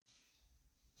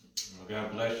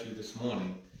God bless you this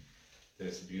morning,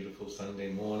 this beautiful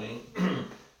Sunday morning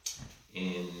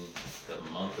in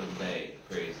the month of May.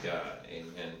 Praise God.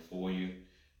 Amen for you.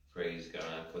 Praise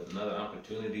God for another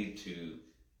opportunity to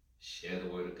share the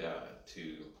Word of God,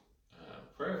 to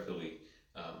prayerfully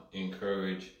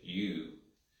encourage you,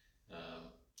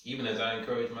 even as I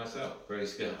encourage myself.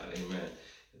 Praise God. Amen.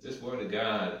 This Word of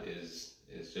God is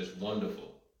just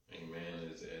wonderful.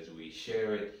 Amen. As we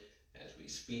share it, as we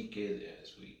speak it,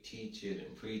 as we teach it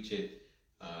and preach it,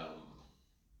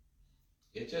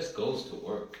 it just goes to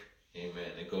work.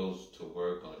 Amen. It goes to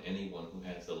work on anyone who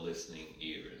has a listening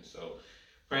ear. And so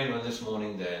praying on this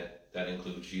morning that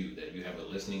includes you, that you have a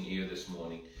listening ear this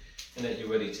morning and that you're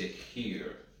ready to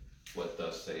hear what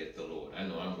thus saith the Lord. I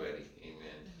know I'm ready.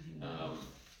 Amen.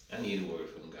 I need a word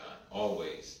from God.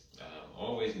 Always.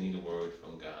 Always need a word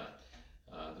from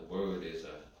God. The word is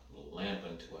a lamp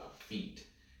unto our feet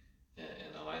and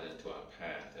a light unto our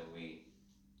path. And we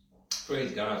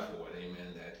praise God for it.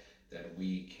 Amen. That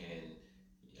we can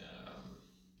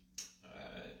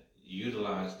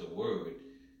utilize the word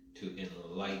to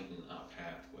enlighten our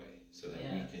pathway so that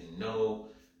we can know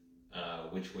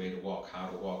which way to walk, how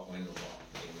to walk, when to walk.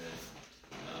 Amen.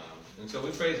 And so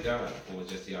we praise God for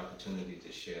just the opportunity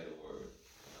to share the word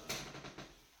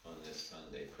on this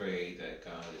Sunday. Pray that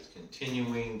God is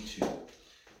continuing to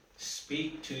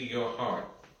speak to your heart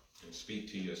and speak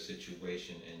to your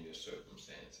situation and your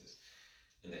circumstances,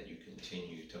 and that you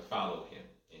continue to follow him.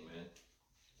 Amen.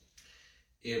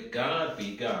 If God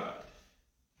be God,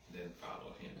 then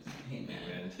follow him. Amen.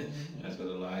 Amen. That's what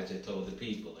Elijah told the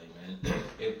people. Amen.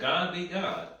 If God be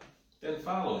God, then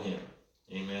follow him.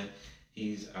 Amen.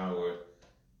 He's our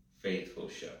faithful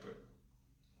shepherd.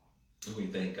 We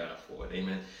thank God for it.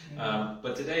 Amen.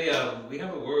 But today we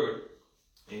have a word.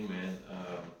 Amen.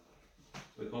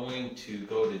 We're going to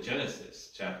go to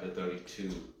Genesis chapter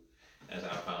 32 as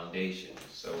our foundation.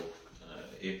 So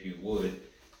if you would,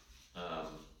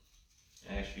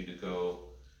 ask you to go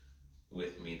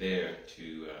with me there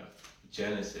to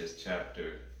Genesis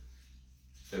chapter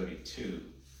 32.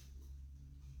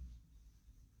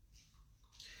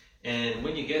 And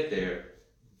when you get there,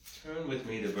 turn with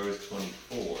me to verse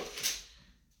 24,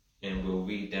 and we'll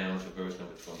read down to verse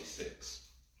number 26.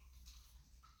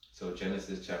 So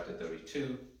Genesis chapter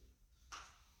 32,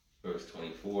 verse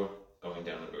 24, going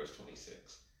down to verse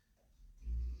 26.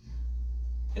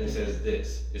 And it says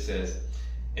this, it says,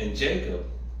 "And Jacob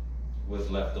was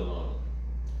left alone,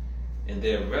 and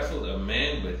there wrestled a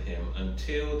man with him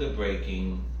until the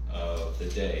breaking of the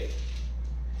day.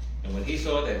 And when he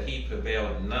saw that he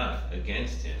prevailed not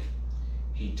against him,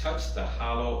 he touched the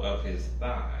hollow of his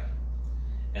thigh,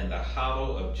 and the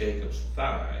hollow of Jacob's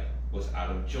thigh was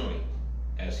out of joint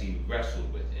as he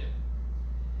wrestled with him.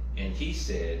 And he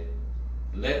said,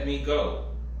 Let me go,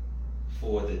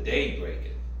 for the day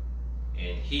breaketh.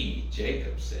 And he,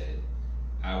 Jacob, said,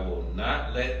 I will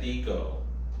not let thee go,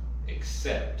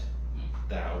 except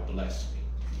thou bless me."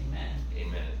 Amen.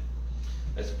 Amen.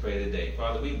 Let's pray today.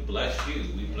 Father, we bless you.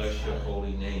 We bless your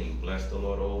holy name. Bless the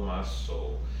Lord, oh my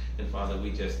soul. And Father,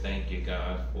 we just thank you,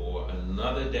 God, for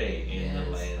another day in the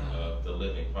land of the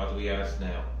living. Father, we ask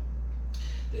now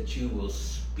that you will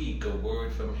speak a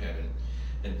word from heaven.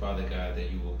 And Father God,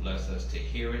 that you will bless us to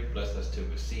hear it, bless us to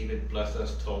receive it, bless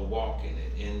us to walk in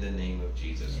it in the name of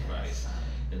Jesus Christ.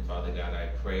 And Father God, I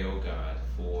pray, oh God,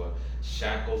 for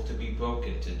shackles to be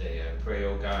broken today. I pray,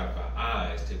 oh God, for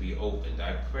eyes to be opened.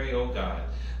 I pray, oh God,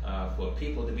 for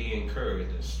people to be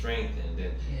encouraged and strengthened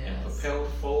and propelled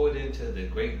forward into the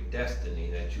great destiny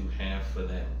that you have for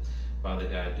them. Father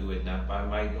God, do it not by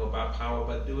might nor by power,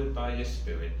 but do it by your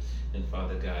Spirit. And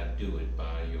Father God, do it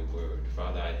by your word.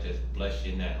 Father, I just bless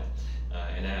you now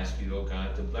and ask you, oh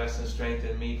God, to bless and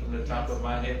strengthen me from the top of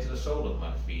my head to the sole of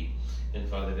my feet. And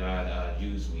Father God,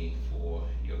 use me for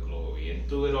your glory. And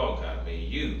through it all, God, may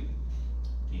you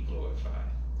be glorified.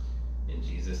 In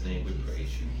Jesus' name we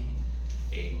praise you.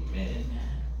 Amen.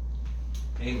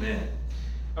 Amen.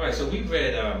 All right, so we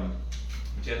read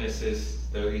Genesis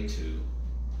 32,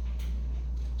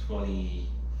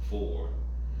 24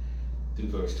 through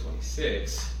verse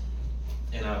 26.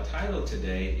 And our title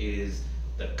today is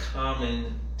The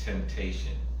Common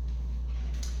Temptation.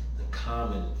 The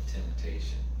Common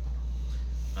Temptation.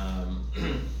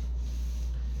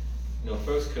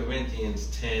 1 Corinthians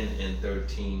 10 and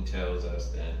 13 tells us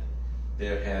that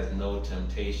there has no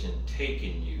temptation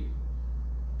taken you,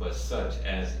 but such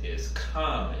as is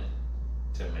common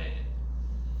to man.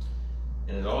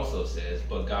 And it also says,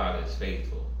 but God is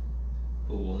faithful,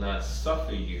 who will not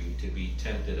suffer you to be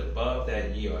tempted above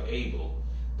that ye are able,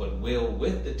 but will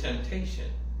with the temptation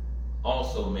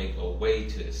also make a way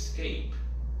to escape,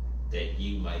 that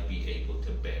you might be able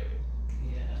to bear it.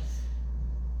 Yes.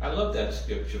 I love that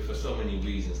scripture for so many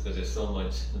reasons, because there's so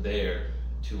much there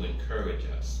to encourage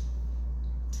us.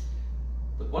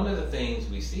 But one of the things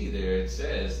we see there, it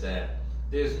says that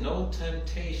there's no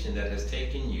temptation that has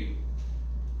taken you,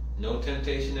 no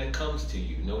temptation that comes to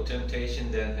you, no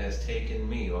temptation that has taken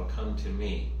me or come to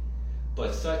me,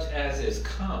 but such as is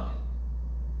common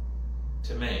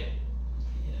to man.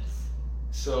 Yes.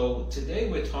 So today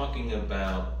we're talking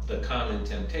about the common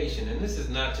temptation, and this is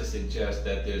not to suggest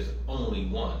that there's only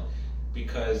one,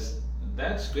 because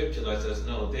that scripture lets us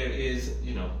know there is,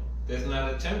 there's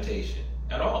not a temptation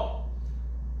at all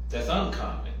that's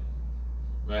uncommon,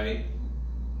 right? Amen.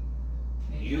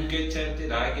 You get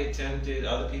tempted, I get tempted,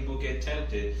 other people get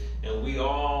tempted, and we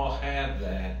all have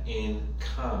that in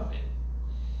common.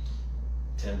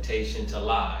 Temptation to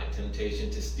lie,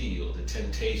 temptation to steal, the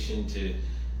temptation to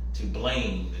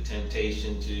blame, the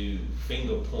temptation to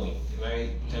finger point,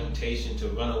 right? Mm-hmm. Temptation to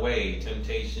run away,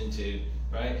 temptation to,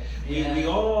 right? Yeah. We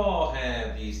all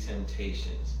have these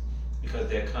temptations because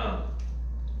they're common.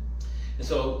 And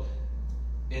so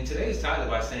in today's title,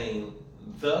 by saying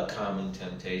the common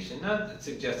temptation, not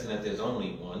suggesting that there's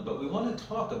only one, but we want to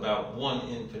talk about one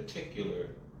in particular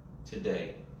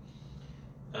today.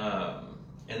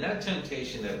 And that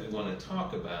temptation that we want to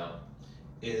talk about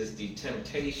is the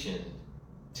temptation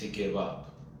to give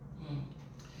up.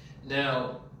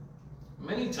 Now,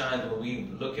 many times when we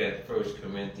look at 1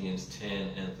 Corinthians 10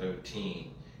 and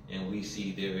 13, and we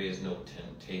see there is no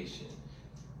temptation,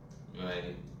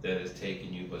 right, that has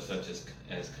taken you, but such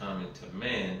as common to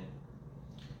man,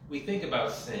 we think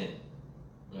about sin,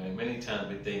 right? Many times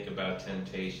we think about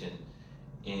temptation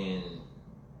in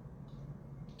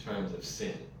terms of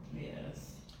sin.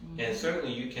 Yes. Mm-hmm. And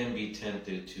certainly you can be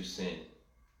tempted to sin.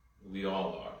 We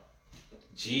all are.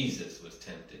 Jesus was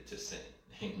tempted to sin.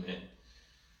 Amen.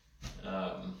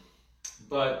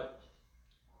 But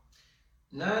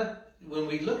not when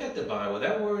we look at the Bible,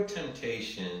 that word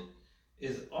temptation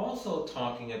is also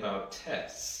talking about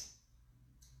tests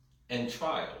and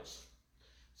trials.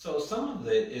 So some of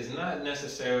it is not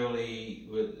necessarily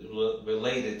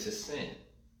related to sin.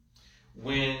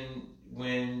 When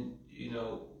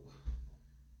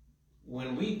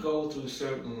we go through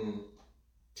certain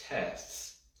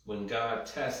tests, when God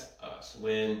tests us,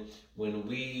 when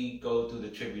we go through the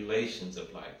tribulations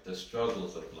of life, the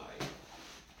struggles of life,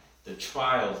 the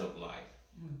trials of life,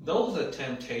 mm-hmm. those are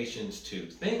temptations too,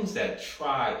 things that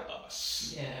try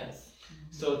us. Yes.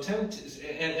 So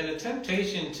and a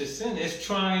temptation to sin is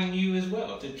trying you as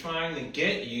well, to trying to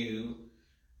get you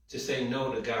to say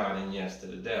no to God and yes to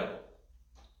the devil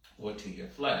or to your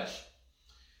flesh.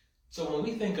 So when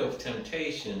we think of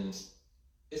temptations,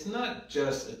 it's not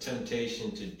just a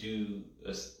temptation to do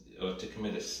or to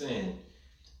commit a sin.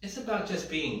 It's about just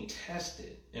being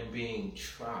tested and being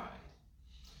tried.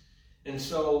 And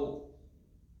so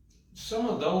some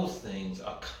of those things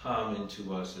are common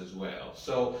to us as well.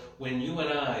 So when you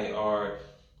and I are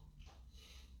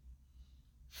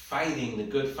fighting the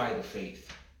good fight of faith,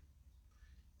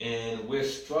 and we're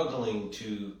struggling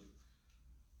to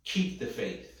keep the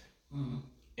faith, mm-hmm.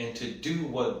 and to do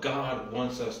what God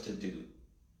wants us to do,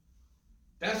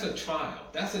 that's a trial,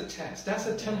 that's a test, that's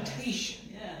a temptation.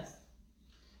 Yes.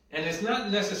 And it's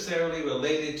not necessarily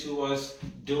related to us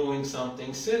doing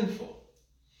something sinful.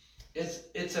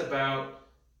 It's about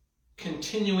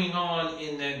continuing on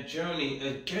in that journey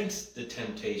against the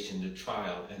temptation, the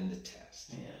trial, and the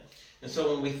test. Yes. And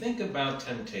so when we think about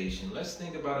temptation, let's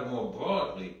think about it more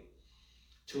broadly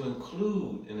to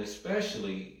include, and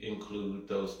especially include,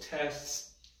 those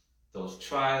tests, those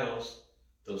trials,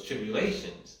 those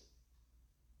tribulations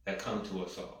that come to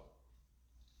us all.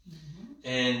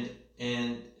 Mm-hmm.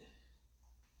 And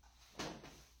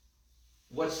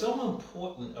what's so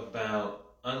important about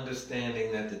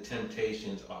understanding that the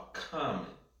temptations are common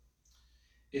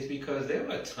is because there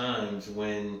are times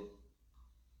when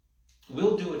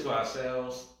we'll do it to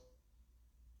ourselves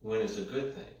when it's a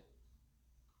good thing.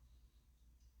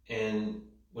 And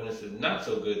when it's a not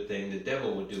so good thing, the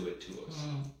devil will do it to us.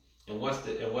 Mm. And what's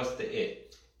the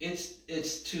it?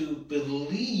 It's to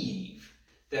believe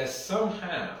that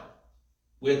somehow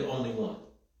we're the only one.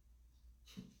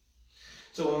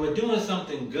 So when we're doing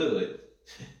something good,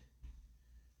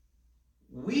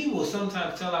 we will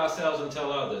sometimes tell ourselves and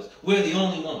tell others, we're the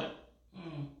only one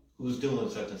who's doing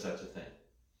such and such a thing.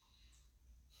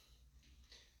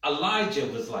 Elijah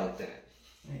was like that.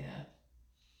 Yeah.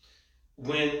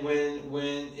 When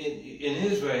in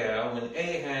Israel, when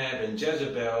Ahab and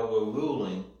Jezebel were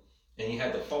ruling, and you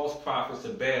had the false prophets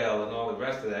of Baal and all the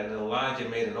rest of that, and Elijah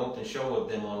made an open show of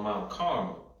them on Mount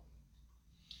Carmel.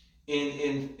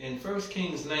 in 1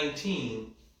 Kings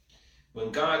 19,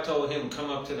 when God told him come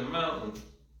up to the mountain,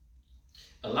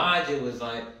 Elijah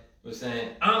was saying,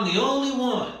 I'm the only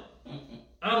one.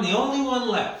 I'm the only one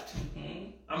left.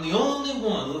 I'm the only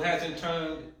one who hasn't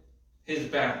turned his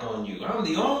back on you. I'm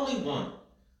the only one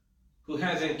who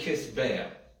hasn't kissed Baal.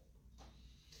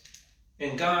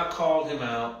 And God called him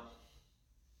out,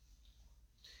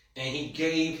 and he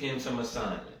gave him some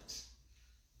assignments.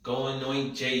 Go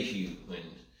anoint Jehu,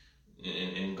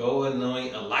 and go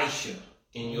anoint Elisha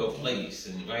in your place.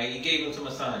 And right, he gave him some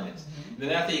assignments.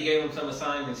 Then after he gave him some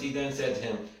assignments, he then said to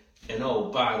him, and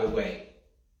oh, by the way,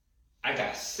 I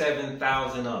got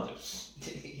 7,000 others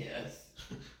Yes.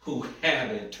 who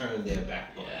haven't turned their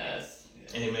back on you. Yes.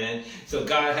 Amen. So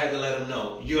God had to let him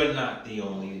know, you're not the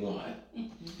only one.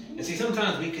 And see,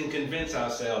 sometimes we can convince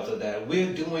ourselves of that.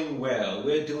 We're doing well.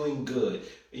 We're doing good.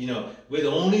 You know, we're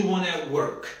the only one at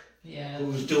work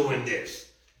who's doing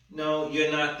this. No,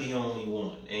 you're not the only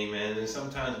one. Amen. And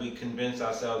sometimes we convince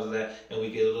ourselves of that, and we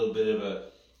get a little bit of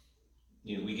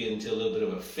we get into a little bit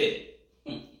of a fit.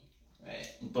 Right.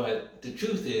 But the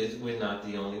truth is, we're not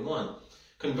the only one.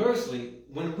 Conversely,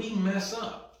 when we mess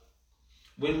up,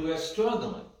 when we're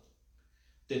struggling,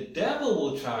 the devil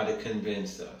will try to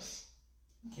convince us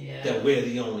that we're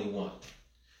the only one.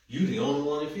 You're the only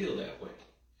one to feel that way.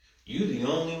 You're the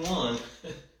only one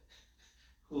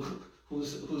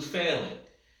who's failing.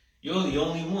 You're the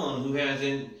only one who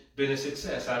hasn't been a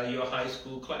success out of your high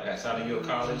school class, out of your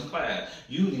college class.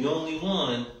 You're the only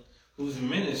one whose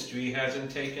ministry hasn't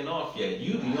taken off yet.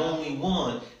 You're the only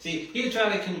one. See, he'll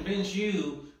try to convince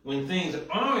you when things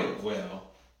aren't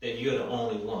well that you're the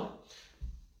only one.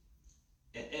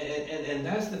 And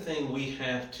that's the thing we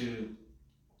have to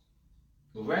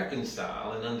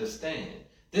reconcile and understand.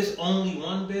 This only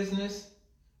one business,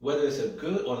 whether it's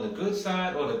on the good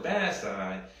side or the bad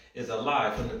side, is a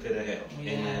lie from the pit of hell.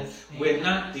 Yes. Amen. We're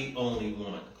not the only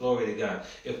one. Glory to God.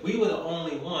 If we were the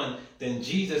only one, then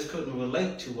Jesus couldn't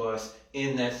relate to us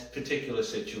in that particular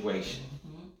situation.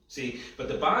 See, but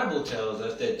the Bible tells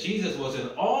us that Jesus was in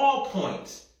all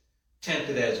points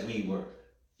tempted as we were,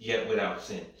 yet without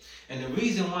sin. And the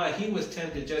reason why he was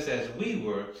tempted just as we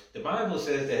were, the Bible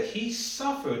says that he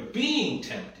suffered being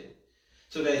tempted,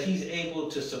 so that he's able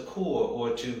to succor or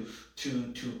to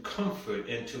comfort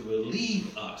and to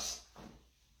relieve us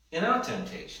in our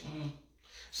temptation.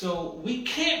 So we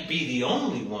can't be the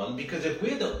only one, because if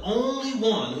we're the only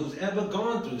one who's ever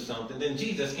gone through something, then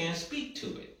Jesus can't speak to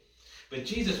it. But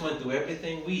Jesus went through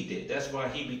everything we did. That's why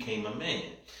he became a man.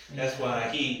 That's why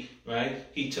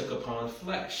he took upon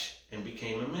flesh and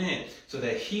became a man, so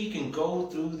that he can go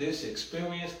through this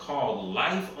experience called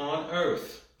life on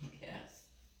earth.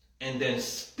 And then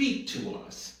speak to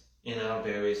us in our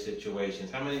various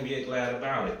situations. How many of you are glad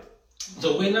about it?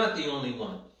 So we're not the only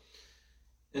one.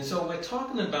 And so we're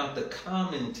talking about the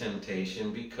common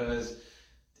temptation because,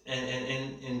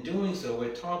 and in doing so,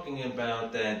 we're talking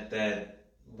about that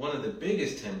one of the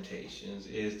biggest temptations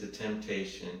is the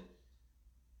temptation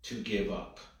to give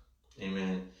up.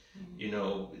 Amen. You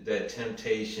know, that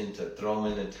temptation to throw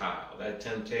in the towel, that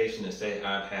temptation to say,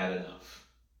 I've had enough,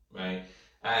 right?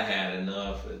 I had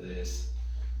enough of this.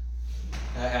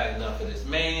 I had enough of this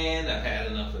man. I've had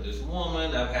enough of this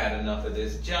woman. I've had enough of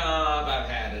this job. I've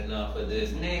had enough of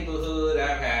this neighborhood.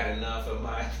 I've had enough of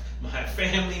my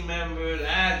family members.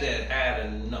 I just had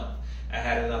enough. I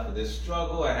had enough of this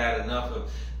struggle. I had enough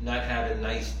of not having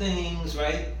nice things,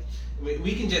 right?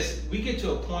 We get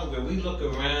to a point where we look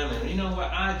around and, you know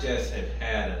what, I just have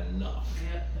had enough.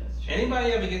 Yeah, that's true.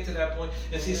 Anybody ever get to that point?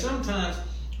 And see, sometimes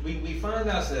we find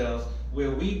ourselves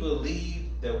where we believe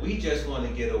that we just want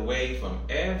to get away from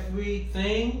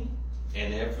everything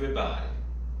and everybody.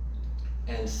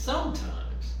 And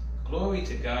sometimes, glory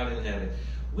to God in heaven,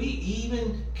 we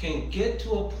even can get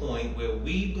to a point where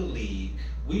we believe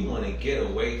we want to get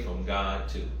away from God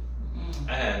too.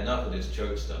 I had enough of this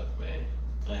church stuff, man.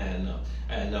 I had enough.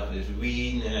 I had enough of this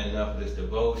reading. I had enough of this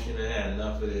devotion. I had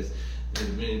enough of this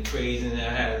praising. I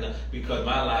had enough, because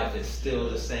my life is still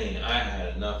the same. I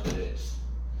had enough of this.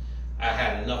 I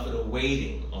had enough of the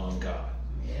waiting on God.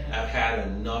 I've had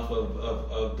enough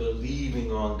of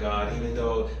believing on God, even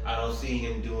though I don't see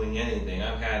him doing anything.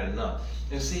 I've had enough.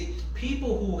 And see,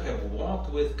 people who have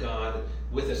walked with God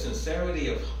with a sincerity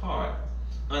of heart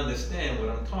understand what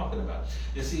I'm talking about.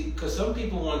 And see, because some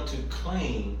people want to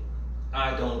claim,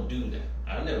 I don't do that.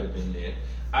 I've never been there.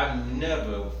 I've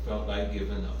never felt like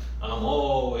giving up. I'm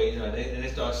always, and they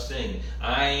start singing,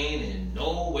 I ain't in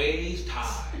no ways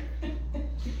tired.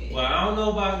 Well, I don't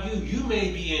know about you. You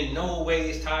may be in no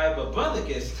ways tired, but brother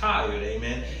gets tired,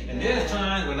 amen. And there's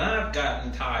times when I've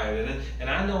gotten tired, and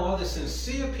I know other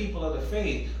sincere people of the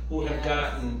faith who have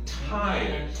gotten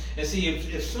tired. And see,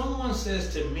 if someone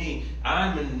says to me,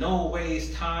 I'm in no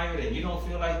ways tired, and you don't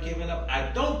feel like giving up,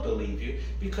 I don't believe you,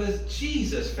 because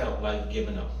Jesus felt like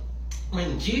giving up.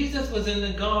 When Jesus was in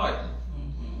the garden,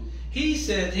 he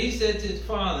said to his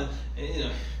Father, you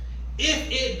know,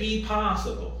 if it be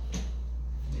possible,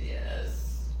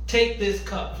 take this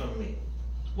cup from me.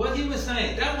 What he was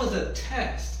saying, that was a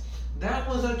test. That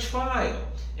was a trial.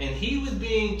 And he was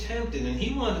being tempted, and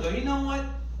he wanted to go, you know what?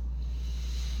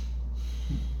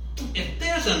 If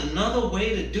there's another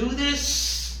way to do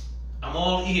this, I'm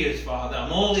all ears, Father.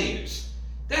 I'm all ears.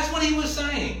 That's what he was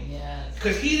saying. Yes.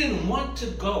 Because he didn't want to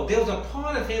go. There was a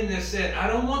part of him that said, I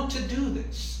don't want to do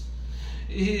this.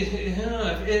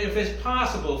 If it's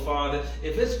possible, Father,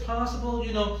 if it's possible,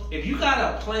 you know, if you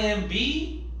got a plan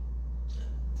B,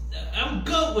 I'm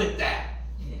good with that.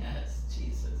 Yes,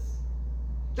 Jesus.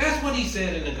 That's what he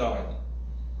said in the garden.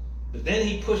 But then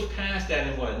he pushed past that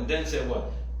and then said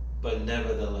what? But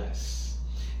nevertheless.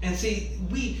 And see,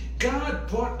 God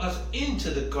brought us into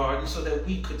the garden so that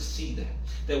we could see that.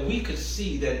 That we could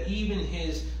see that even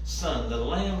his son, the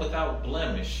lamb without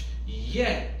blemish,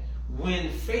 yet when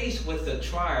faced with a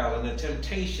trial and a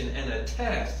temptation and a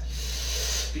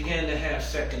test, began to have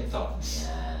second thoughts.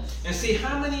 Yes. And see,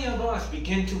 how many of us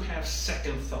begin to have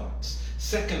second thoughts?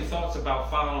 Second thoughts about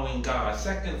following God.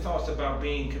 Second thoughts about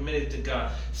being committed to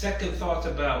God. Second thoughts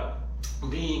about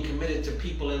being committed to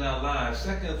people in our lives.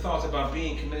 Second thoughts about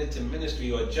being committed to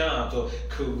ministry or jobs or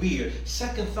career.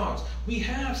 Second thoughts. We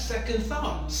have second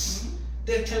thoughts.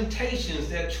 They're temptations,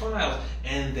 they're trials,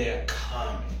 and they're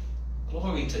common.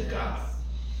 Glory to God.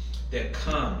 They're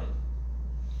common.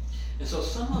 And so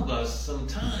some of us,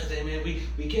 sometimes, amen,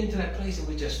 we get into that place and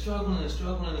we're just struggling and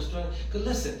struggling and struggling. Because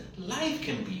listen, life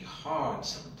can be hard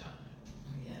sometimes.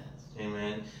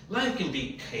 Amen. Life can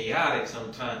be chaotic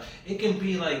sometimes. It can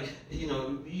be like, you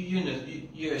know,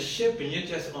 you're a ship and you're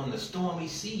just on the stormy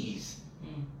seas.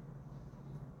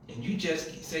 And you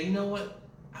just say, you know what?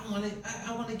 I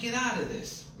want to get out of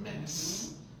this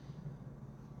mess.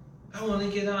 I want to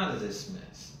get out of this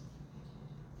mess.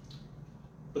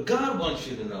 But God wants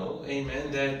you to know,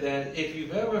 amen, that if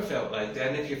you've ever felt like that,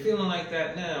 and if you're feeling like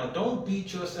that now, don't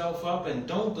beat yourself up and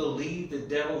don't believe the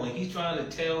devil when he's trying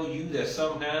to tell you that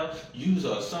somehow you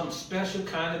are some special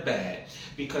kind of bad,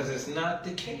 because it's not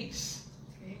the case.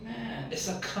 Amen. It's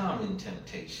a common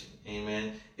temptation.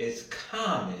 Amen. It's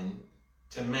common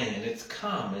to man. It's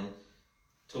common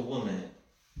to woman.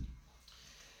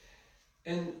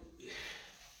 And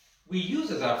we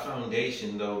use as our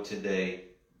foundation, though, today,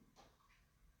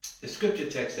 the scripture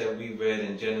text that we read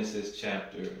in Genesis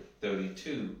chapter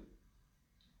 32,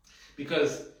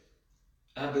 because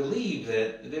I believe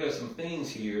that there are some things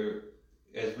here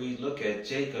as we look at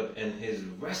Jacob and his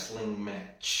wrestling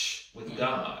match with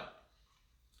God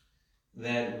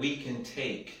that we can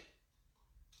take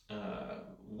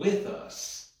with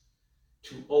us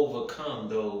to overcome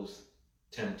those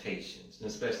temptations, and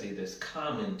especially this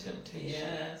common temptation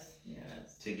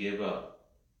to give up.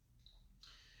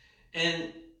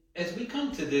 And as we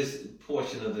come to this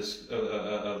portion of this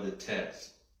of the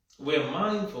text, we're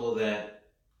mindful that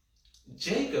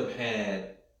Jacob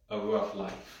had a rough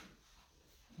life.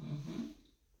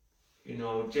 You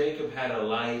know, Jacob had a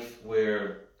life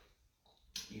where,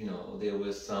 you know, there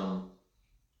was some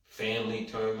family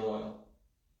turmoil.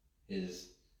 His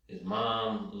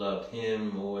mom loved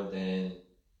him more than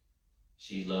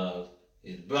she loved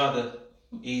his brother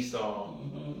Esau.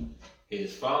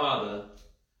 His father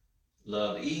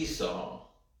loved Esau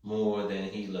more than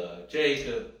he loved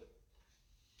Jacob.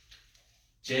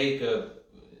 Jacob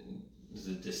is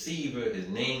a deceiver. His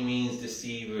name means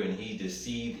deceiver, and he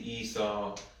deceived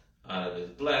Esau out of his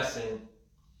blessing.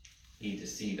 He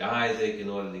deceived Isaac in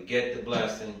order to get the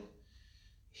blessing.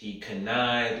 He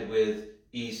connived with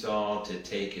Esau to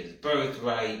take his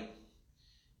birthright.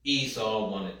 Esau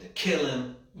wanted to kill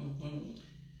him.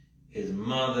 His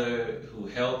mother, who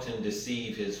helped him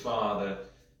deceive his father,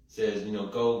 says, you know,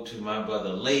 go to my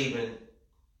brother Laban.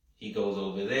 He goes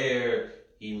over there.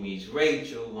 He meets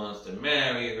Rachel, wants to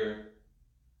marry her.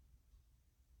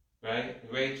 Right?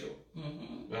 Rachel.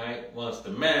 Right? Wants to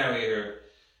marry her.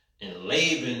 And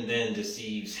Laban then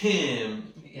deceives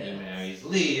him. He marries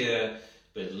Leah.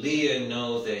 But Leah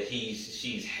knows that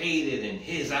she's hated in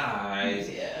his eyes.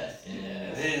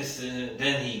 And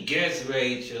then he gets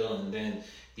Rachel, and then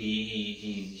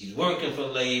He's working for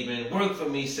Laban. Work for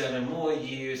me 7 more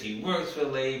years. He works for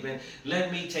Laban.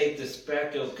 Let me take the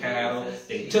speckled cattle.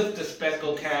 They took the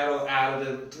speckled cattle out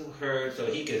of the herd so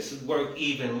he could work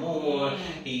even more.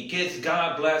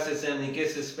 God blesses him. He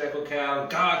gets his speckled cattle.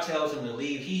 God tells him to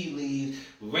leave. He leaves.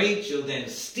 Rachel then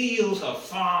steals her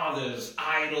father's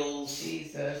idols.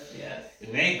 Jesus, yes.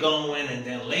 And they go in, and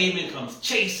then Laban comes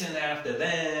chasing after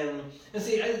them. And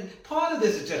see, part of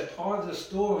this is just part of the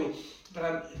story.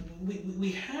 But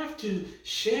we have to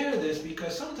share this,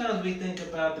 because sometimes we think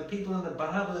about the people in the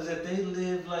Bible as if they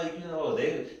lived like,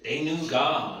 they knew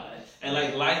God. And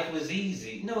like life was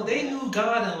easy. No, they knew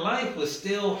God, and life was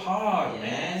still hard,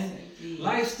 man. Indeed.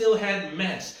 Life still had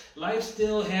mess. Life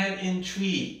still had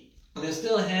intrigue. And it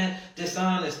still had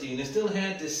dishonesty, and it still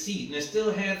had deceit, and it still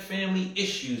had family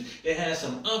issues. It had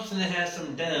some ups and it had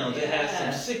some downs. It had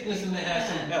some sickness and it had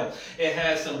some health. It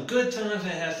had some good times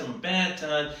and it had some bad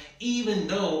times, even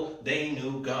though they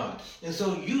knew God. And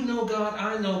so you know God,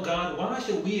 I know God. Why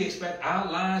should we expect our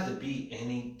lives to be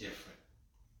any different?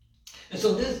 And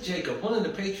so this Jacob, one of the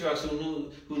patriarchs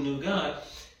who knew God,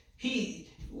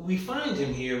 we find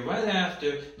him here right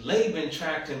after Laban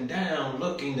tracked him down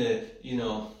looking to,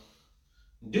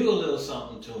 do a little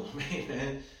something to him,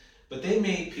 amen. But they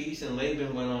made peace, and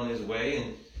Laban went on his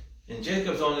way, and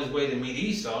Jacob's on his way to meet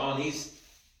Esau, and he's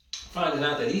finding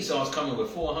out that Esau's coming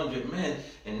with 400 men,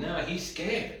 and now he's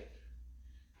scared.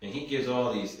 And he gives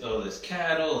all this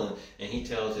cattle, and he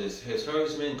tells his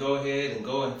herdsmen, go ahead and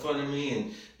go in front of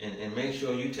me, and make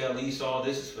sure you tell Esau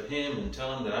this is for him, and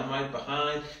tell him that I'm right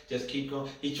behind. Just keep going.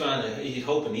 He's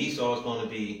hoping Esau's going to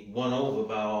be won over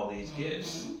by all these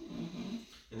gifts.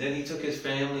 And then he took his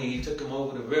family, he took them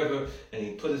over the river, and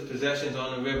he put his possessions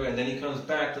on the river, and then he comes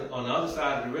back on the other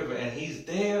side of the river, and he's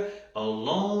there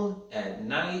alone at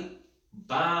night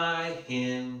by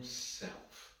himself.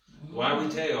 Why we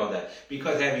tell you all that?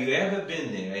 Because have you ever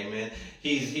been there? Amen.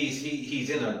 He's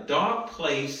in a dark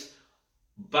place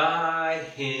by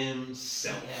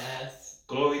himself. Yes.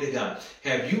 Glory to God.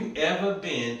 Have you ever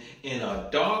been in a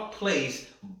dark place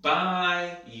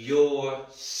by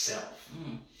yourself?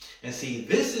 And see,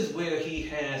 this is where he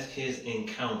has his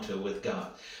encounter with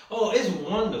God. Oh, it's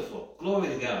wonderful. Glory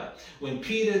to God. When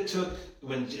Jesus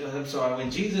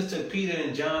took Peter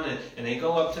and John and they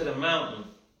go up to the mountain.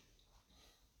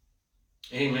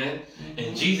 Amen.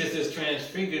 And Jesus is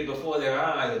transfigured before their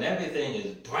eyes, and everything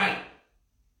is bright.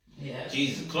 Yes.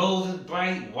 Jesus' clothes is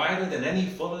bright, whiter than any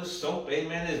fuller's soap.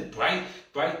 Amen. It's bright,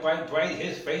 bright, bright, bright.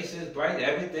 His face is bright.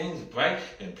 Everything's bright.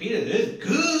 And Peter, it's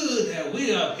good that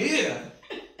we're up here.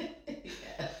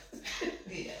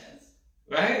 Yes.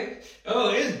 Right?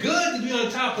 Oh, it's good to be on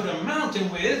top of the mountain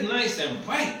where it's nice and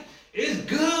bright. It's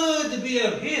good to be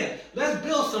up here. Let's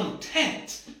build some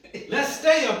tents. Let's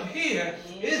stay up here.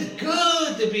 It's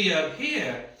good to be up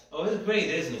here. Oh, it's great,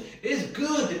 isn't it? It's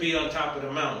good to be on top of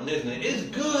the mountain, isn't it? It's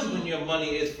good when your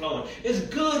money is flowing. It's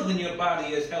good when your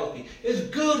body is healthy. It's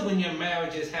good when your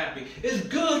marriage is happy. It's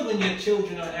good when your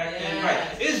children are acting right.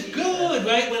 It's good,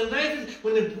 right?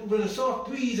 When the soft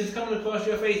breeze is coming across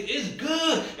your face, it's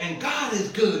good. And God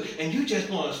is good. And you just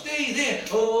want to stay there.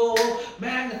 Oh,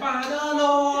 magnify the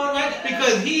Lord, right?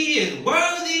 Because he is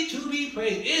worthy to be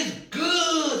praised. It's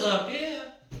good up here.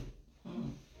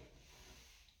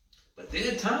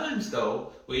 There are times,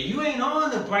 though, where you ain't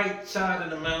on the bright side of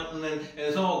the mountain and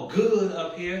it's all good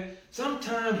up here.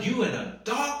 Sometimes you in a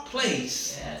dark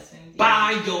place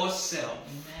by yourself.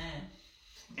 Amen.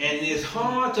 And it's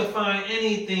hard to find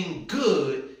anything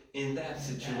good in that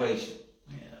situation.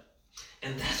 Yeah.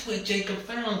 And that's where Jacob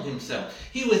found himself.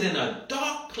 He was in a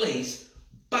dark place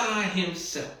by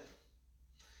himself.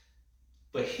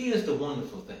 But here's the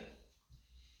wonderful thing.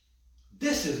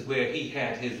 This is where he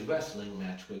had his wrestling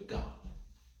match with God.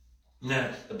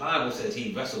 Now, the Bible says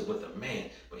he wrestled with a man,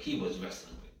 but he was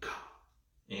wrestling with God.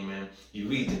 Amen. You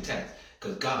read the text,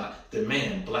 because God, the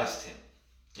man blessed him.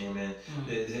 Amen.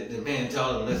 The man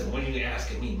told him, listen, what are you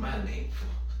asking me my name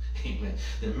for? Amen.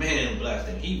 The man blessed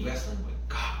him. He wrestling with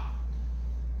God.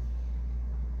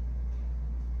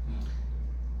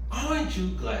 Aren't you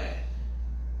glad?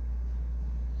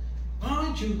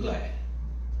 Aren't you glad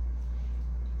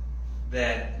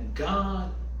that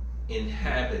God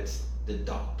inhabits the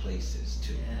dark places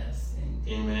too? Yes.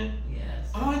 Indeed. Amen. Yes.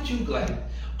 Aren't you glad?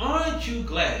 Aren't you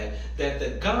glad that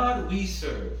the God we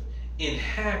serve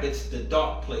inhabits the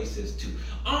dark places too?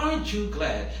 Aren't you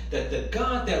glad that the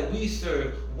God that we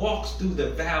serve walks through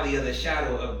the valley of the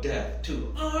shadow of death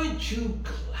too? Aren't you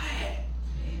glad?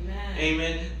 Amen.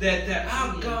 Amen. That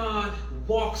our God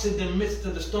walks in the midst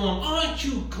of the storm. Aren't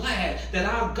you glad that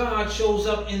our God shows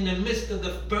up in the midst of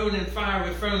the burning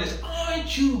fiery furnace?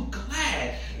 Aren't you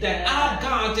glad that our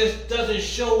God just doesn't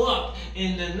show up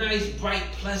in the nice, bright,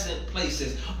 pleasant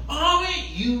places. Aren't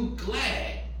you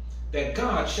glad that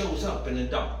God shows up in the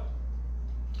dark?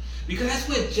 Because that's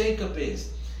where Jacob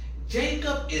is.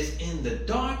 Jacob is in the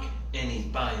dark and he's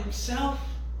by himself,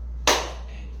 and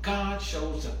God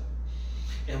shows up.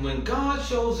 And when God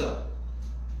shows up,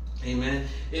 amen,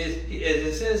 as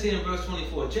it says here in verse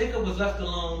 24, Jacob was left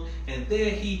alone, and there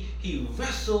he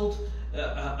wrestled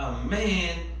a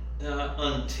man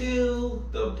until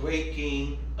the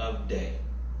breaking of day.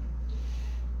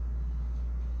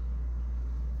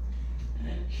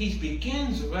 He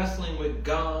begins wrestling with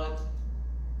God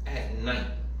at night.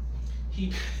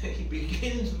 He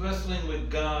begins wrestling with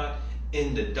God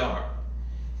in the dark.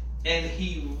 And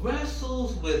he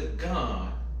wrestles with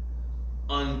God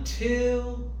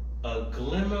until a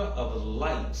glimmer of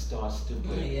light starts to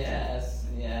break. Yes.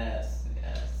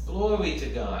 Glory to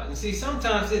God. And see,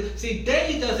 sometimes,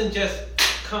 day doesn't just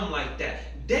come like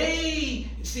that. Day,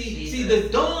 see, the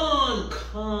dawn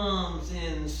comes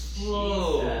in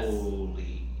slowly.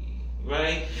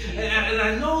 Right? And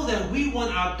I know that we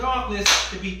want our darkness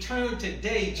to be turned to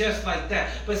day just like that.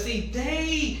 But see,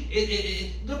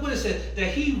 day, look what it says, that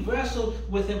he wrestled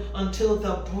with him until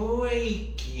the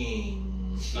breaking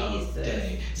of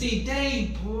day. See,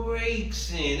 day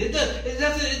breaks in. It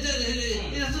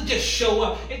doesn't just show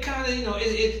up. It kind of,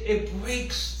 it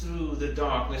breaks through the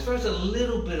darkness. First a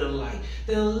little bit of light,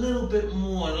 then a little bit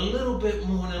more, and a little bit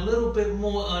more, and a little bit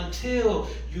more, until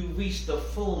you reach the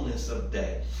fullness of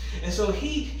day. And so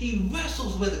he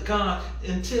wrestles with God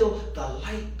until the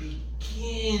light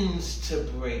begins to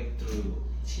break through.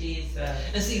 Jesus.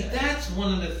 And see, that's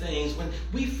one of the things when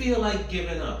we feel like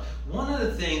giving up. One of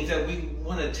the things that we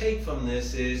want to take from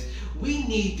this is we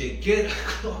need to get,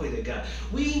 glory to God,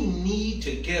 we need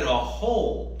to get a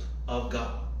hold of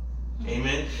God.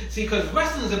 Amen. See, because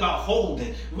wrestling is about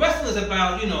holding. Wrestling is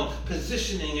about,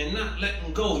 positioning and not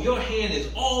letting go. Your hand is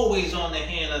always on the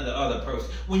hand of the other person.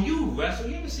 When you wrestle,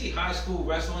 you ever see high school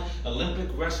wrestling, Olympic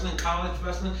wrestling, college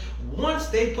wrestling? Once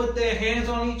they put their hands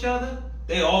on each other,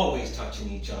 they're always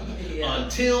touching each other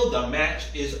until the match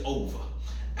is over.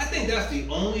 I think that's the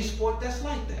only sport that's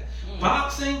like that.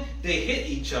 Boxing, they hit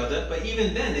each other, but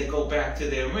even then they go back to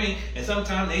their ring, and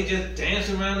sometimes they just dance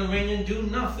around the ring and do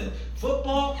nothing.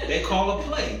 Football, they call a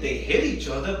play. They hit each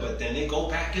other, but then they go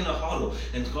back in the huddle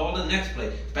and call the next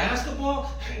play.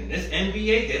 Basketball, in this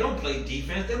NBA, they don't play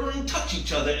defense. They don't even touch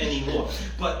each other anymore.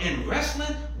 But in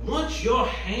wrestling, once your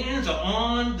hands are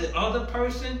on the other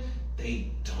person,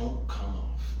 they don't come off.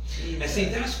 Jesus. And see,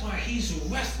 that's why he's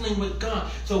wrestling with God.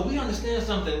 So we understand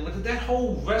something. With that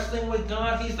whole wrestling with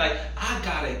God, he's like, I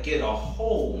got to get a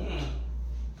hold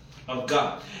of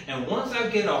God. And once I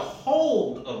get a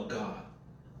hold of God,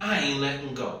 I ain't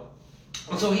letting go.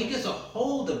 And so he gets a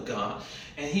hold of God,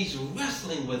 and he's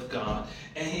wrestling with God.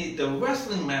 And the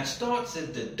wrestling match starts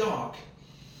in the dark,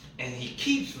 and he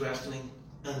keeps wrestling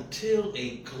until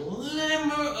a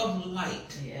glimmer of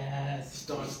light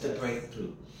starts to break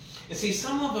through. And see,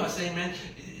 some of us, amen,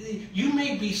 you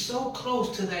may be so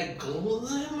close to that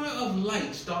glimmer of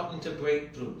light starting to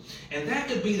break through. And that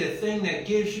could be the thing that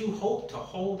gives you hope to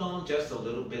hold on just a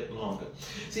little bit longer.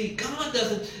 See, God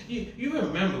doesn't, you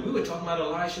remember, we were talking about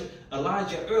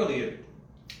Elijah earlier.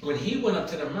 When he went up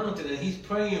to the mountain and he's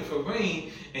praying for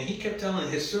rain, and he kept telling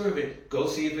his servant, go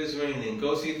see if it's raining,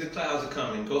 go see if the clouds are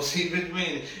coming, go see if it's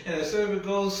raining. And the servant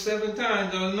goes 7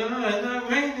 times, goes, no, it's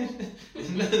not raining.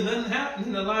 Nothing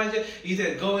happened, Elijah. He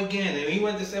said, go again. And he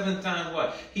went the 7th time,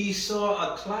 what? He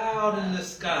saw a cloud in the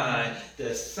sky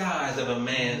the size of a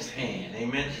man's hand.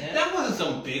 Amen? Yeah. That wasn't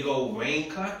some big old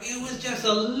rain cloud. It was just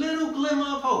a little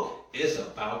glimmer of hope. It's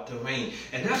about to rain.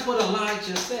 And that's what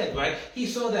Elijah said, right? He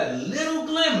saw that little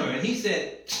glimmer and he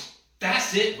said,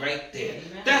 that's it right there.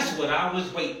 Amen. That's what I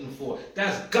was waiting for.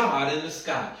 That's God in the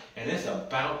sky. And it's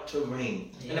about to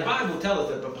rain. Yeah. And the Bible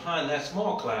tells us that behind that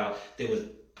small cloud, there was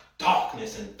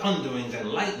darkness and thunderings and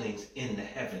lightnings in the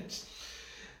heavens.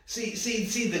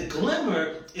 See, the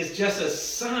glimmer is just a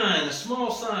sign, a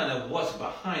small sign of what's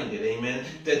behind it, amen?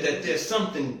 That there's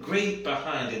something great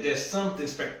behind it. There's something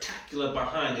spectacular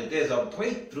behind it. There's a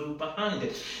breakthrough behind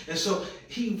it. And so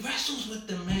he wrestles with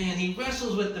the man. He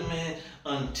wrestles with the man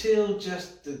until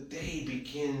just the day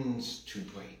begins to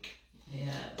break.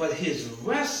 Yeah. But his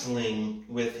wrestling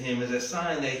with him is a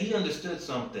sign that he understood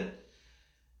something.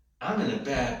 I'm in a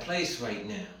bad place right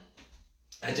now.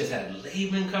 I just had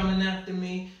Laban coming after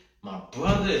me. My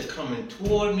brother is coming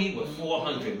toward me with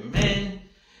 400 men.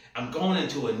 I'm going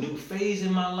into a new phase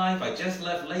in my life. I just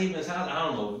left Laban's house. I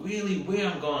don't know really where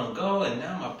I'm going to go. And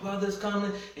now my brother's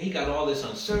coming. And he got all this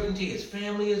uncertainty. His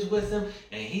family is with him.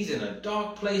 And he's in a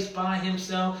dark place by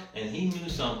himself. And he knew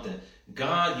something.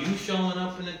 God, you showing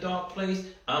up in a dark place,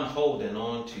 I'm holding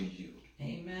on to you.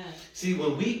 Amen. See,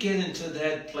 when we get into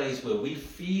that place where we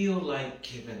feel like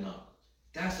giving up,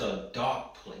 that's a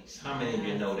dark place. How many of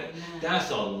you know that? Amen.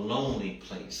 That's a lonely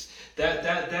place.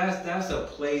 That's a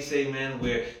place, amen,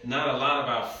 where not a lot of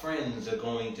our friends are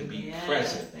going to be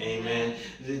present. Amen.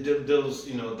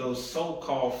 Those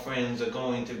so-called friends are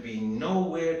going to be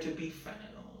nowhere to be found.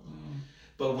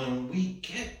 But when we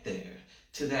get there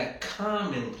to that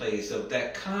common place of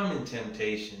that common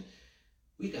temptation,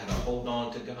 we got to hold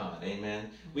on to God.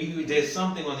 Amen. There's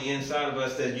something on the inside of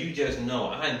us that you just know,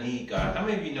 I need God. How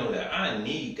many of you know that? I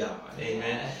need God.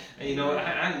 Amen.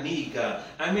 I need God.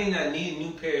 I may not need a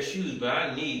new pair of shoes, but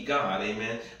I need God.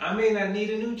 Amen. I may not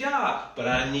need a new job, but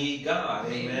I need God.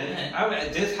 Amen.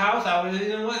 This house, I don't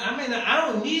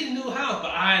need a new house,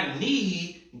 but I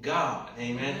need God.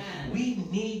 Amen. We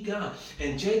need God.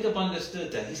 And Jacob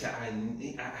understood that. He said, I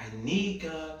need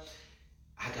God.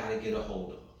 I got to get a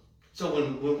hold of him. So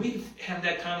when we have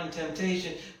that kind of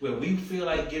temptation where we feel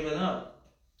like giving up,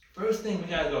 first thing we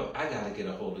got to go, I got to get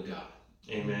a hold of God.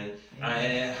 Amen.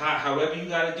 However you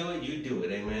got to do it, you do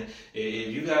it. Amen.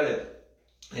 If you got to,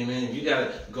 amen, if you got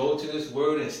to go to this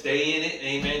word and stay in it,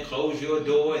 amen, close your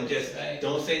door and just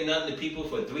don't say nothing to people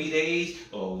for 3 days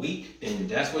or a week, then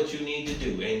that's what you need to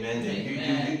do. Amen.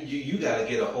 Amen. You got to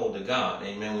get a hold of God.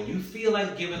 Amen. When you feel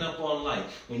like giving up on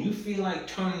life, when you feel like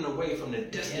turning away from the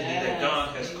destiny that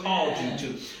God has called you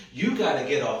to, you got to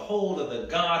get a hold of the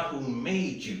God who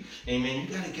made you. Amen.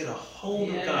 You got to get a hold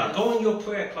of God. Go in your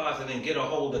prayer closet and get a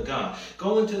hold of God.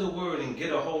 Go into the word and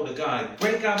get a hold of God.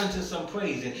 Break out into some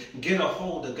praise and get a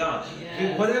hold of God.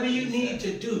 Whatever you need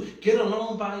to do, get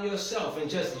alone by yourself and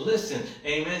just listen.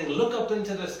 Amen. Look up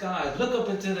into the skies. Look up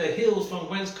into the hills from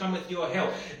whence cometh your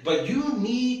help. But you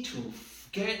need to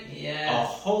get a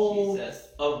hold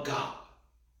of God.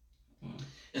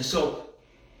 And so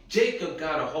Jacob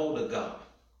got a hold of God.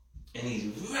 And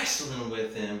he's wrestling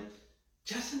with him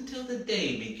just until the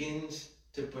day begins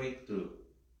to break through.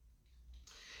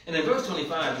 And in verse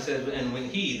 25, he says, and when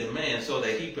he, the man, saw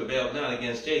that he prevailed not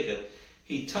against Jacob,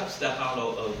 he touched the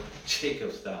hollow of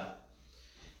Jacob's thigh.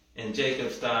 And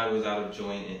Jacob's thigh was out of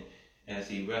joint as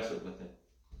he wrestled with him.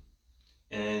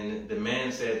 And the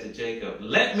man said to Jacob,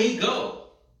 let me go,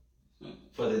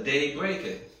 for the day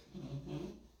breaketh.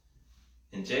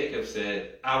 And Jacob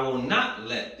said, I will not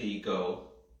let thee go,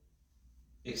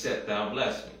 except thou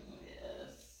bless me.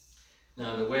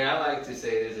 Now, the way I like to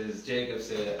say this is Jacob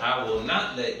said, I will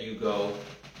not let you go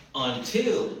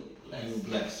until you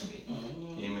bless me.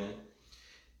 Amen.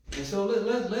 And so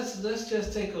let's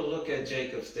just take a look at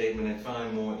Jacob's statement and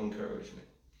find more encouragement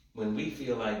when we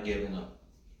feel like giving up.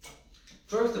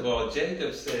 First of all,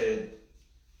 Jacob said,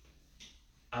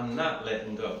 I'm not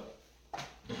letting go.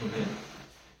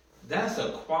 That's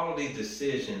a quality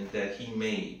decision that he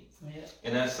made.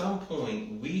 And at some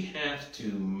point, we have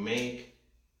to make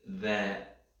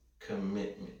that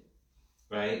commitment,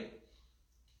 right?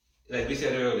 Like we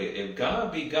said earlier, if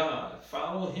God be God,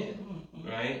 follow him,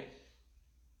 right?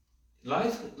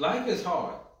 Life is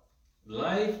hard.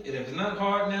 Life, if it's not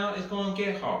hard now, it's going to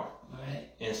get hard. Right.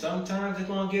 And sometimes it's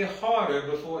going to get harder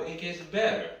before it gets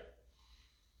better.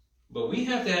 But we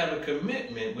have to have a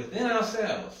commitment within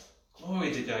ourselves.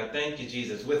 Glory to God. Thank you,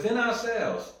 Jesus. Within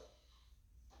ourselves.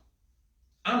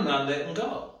 I'm not letting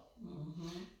go.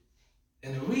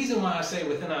 And the reason why I say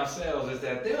within ourselves is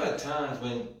that there are times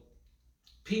when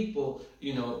people,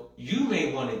 you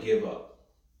may want to give up.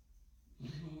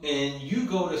 And you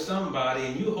go to somebody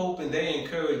and you hoping they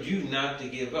encourage you not to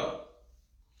give up.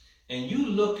 And you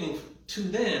looking to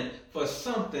them for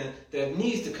something that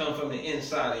needs to come from the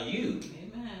inside of you.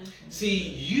 Amen. See,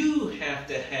 you have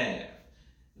to have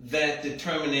that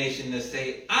determination to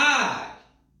say, I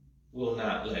will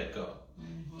not let go.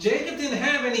 Jacob didn't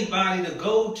have anybody to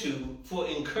go to for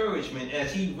encouragement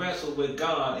as he wrestled with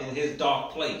God in his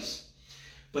dark place.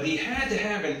 But he had to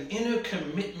have an inner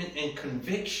commitment and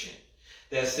conviction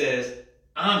that says,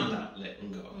 I'm not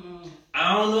letting go.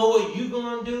 I don't know what you're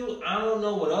going to do. I don't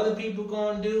know what other people are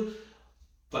going to do.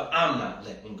 But I'm not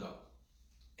letting go.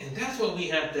 And that's what we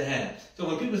have to have. So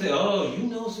when people say, oh,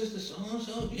 Sister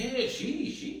so-and-so, yeah,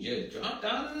 she just dropped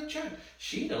out of the church.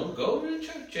 She don't go to the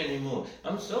church anymore.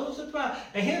 I'm so surprised.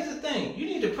 And here's the thing. You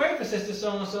need to pray for Sister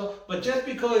so-and-so, but just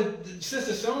because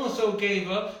Sister so-and-so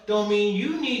gave up, don't mean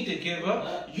you need to give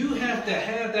up. You have to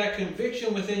have that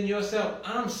conviction within yourself.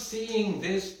 I'm seeing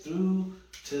this through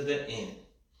to the end.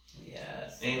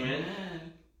 Yes. Amen.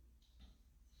 Amen.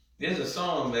 There's a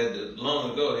song that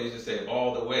long ago they used to say,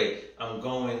 all the way. I'm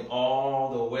going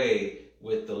all the way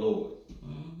with the Lord.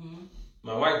 Mm-hmm.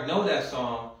 My wife know that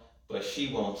song, but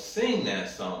she won't sing that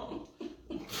song.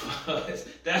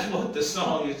 That's what the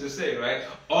song used to say, right?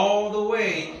 All the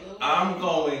way, I'm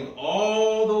going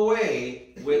all the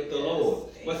way with the Lord.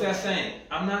 What's that saying?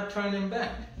 I'm not turning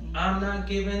back. I'm not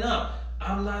giving up.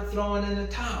 I'm not throwing in the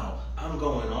towel. I'm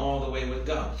going all the way with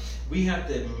God. We have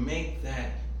to make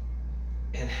that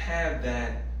and have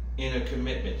that inner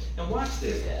commitment. And watch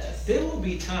this. Yes. There will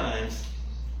be times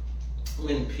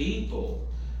when people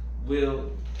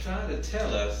will try to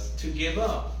tell us to give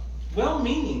up.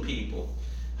 Well-meaning people.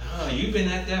 Oh, you've been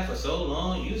at that for so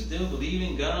long. You still believe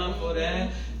in God for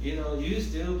that. You know, you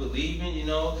still believe in,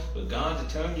 for God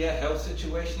to turn your health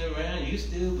situation around. You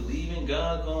still believe in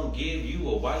God going to give you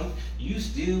a wife. You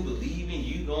still believe in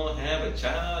you going to have a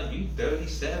child. You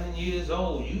 37 years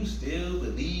old. You still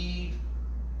believe,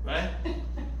 right?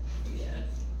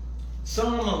 Yes.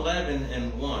 Psalm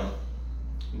 11:1,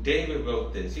 David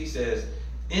wrote this. He says,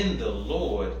 in the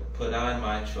Lord put I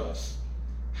my trust.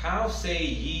 How say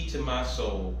ye to my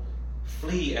soul,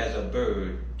 flee as a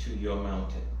bird to your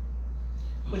mountain?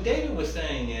 What David was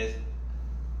saying is,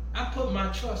 I put my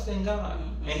trust in God.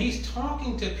 Mm-hmm. And he's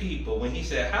talking to people when he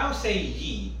said, how say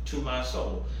ye to my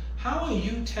soul? How are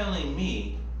you telling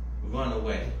me run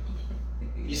away?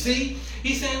 You see?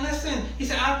 He's saying, listen, he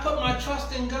said, I put my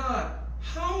trust in God.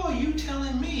 How are you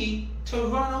telling me to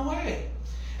run away?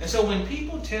 And so when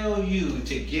people tell you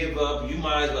to give up, you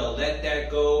might as well let that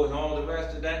go and all the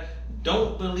rest of that,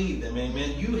 don't believe them,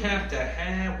 amen. You have to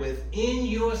have within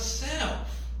yourself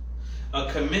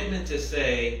a commitment to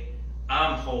say,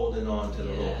 I'm holding on to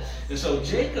the Lord. And so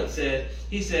Jacob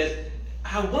he says,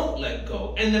 I won't let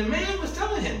go. And the man was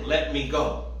telling him, let me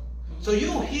go. So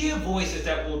you'll hear voices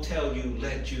that will tell you,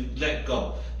 let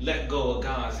go. Let go of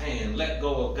God's hand. Let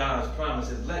go of God's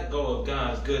promises. Let go of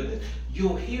God's goodness.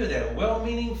 You'll hear that.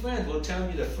 Well-meaning friends will tell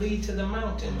you to flee to the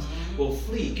mountains. Will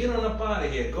flee. Get on up out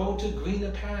of here. Go to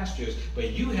greener pastures.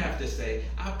 But you have to say,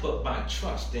 I put my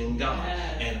trust in God.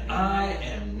 And I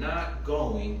am not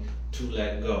going to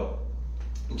let go.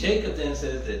 Jacob then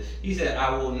says that, he said,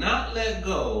 I will not let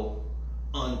go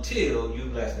until you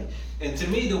bless me. And to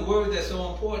me, the word that's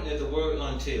so important is the word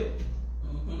until.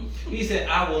 He said,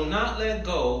 I will not let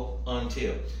go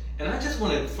until. And I just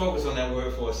want to focus on that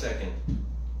word for a second.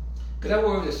 Because that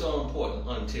word is so important,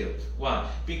 until. Why?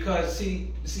 Because,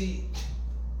 see,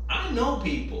 I know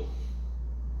people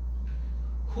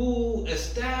who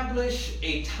establish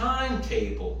a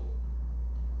timetable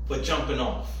for jumping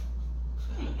off.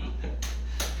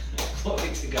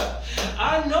 Glory to God.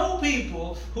 I know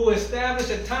people who establish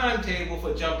a timetable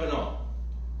for jumping off.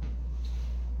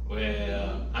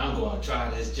 Well, I'm going to try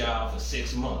this job for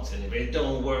 6 months, and if it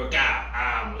don't work out,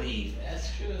 I'm leaving.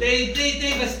 That's true.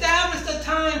 They've established a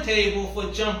timetable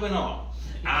for jumping off.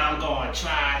 I'm going to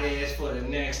try this for the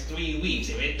next 3 weeks.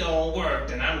 If it don't work,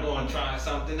 then I'm going to try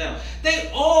something else.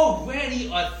 They already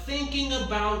are thinking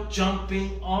about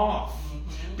jumping off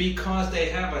because they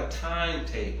have a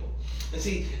timetable. And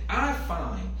see, I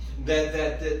find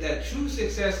that true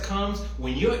success comes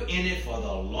when you're in it for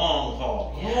the long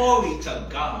haul. Yes. Glory to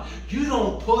God. You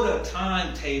don't put a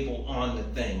timetable on the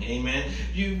thing. Amen.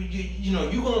 You're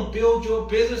going to build your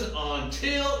business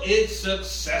until it's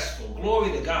successful.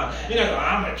 Glory to God. You're not going,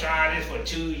 I'm going to try this for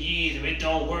 2 years. If it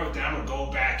don't work, then I'm going to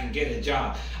go back and get a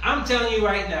job. I'm telling you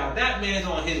right now, that man's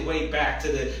on his way back to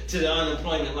the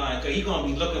unemployment line because he's going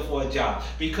to be looking for a job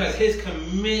because his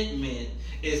commitment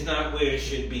is not where it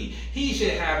should be. He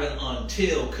should have an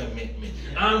until commitment.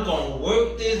 I'm going to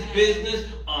work this business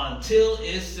until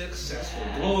it's successful.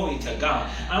 Glory to God.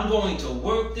 I'm going to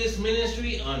work this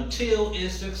ministry until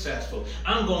it's successful.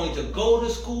 I'm going to go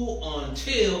to school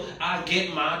until I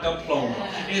get my diploma.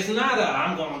 It's not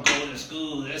I'm going to go to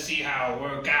school, let's see how it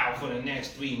work out for the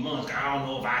next 3 months. I don't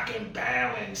know if I can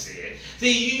balance it.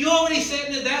 See, you already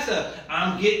said that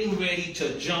I'm getting ready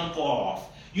to jump off.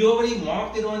 You already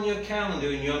marked it on your calendar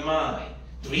in your mind.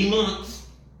 3 months.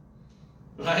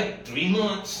 Right? 3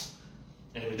 months.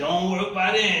 And if it don't work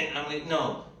by then,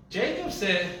 no. Jacob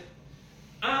said,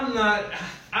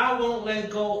 I won't let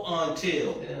go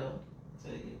until.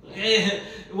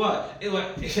 What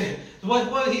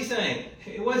is he saying?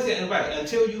 What's it? Right,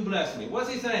 until you bless me. What's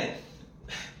he saying?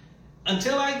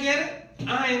 Until I get it,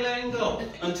 I ain't letting go.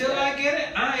 Until I get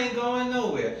it, I ain't going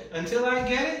nowhere. Until I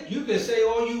get it, you can say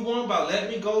all you want about let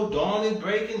me go, dawn is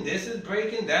breaking, this is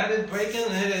breaking, that is breaking,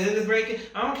 that is breaking.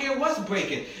 I don't care what's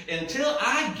breaking. Until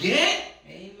I get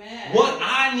what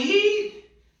I need,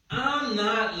 I'm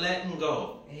not letting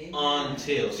go.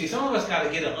 Until. See, some of us got to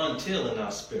get an until in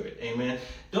our spirit. Amen.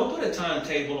 Don't put a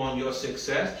timetable on your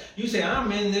success. You say,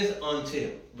 I'm in this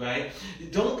until, right?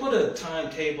 Don't put a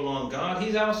timetable on God.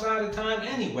 He's outside of time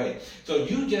anyway. So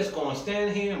you just going to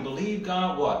stand here and believe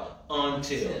God what?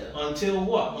 Until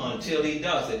what? Until he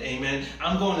does it. Amen.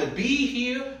 I'm going to be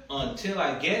here until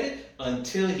I get it,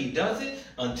 until he does it,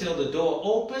 until the door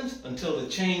opens, until the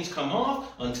chains come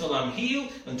off, until I'm healed,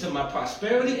 until my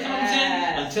prosperity comes in,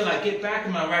 until I get back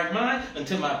in my right mind,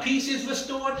 until my peace is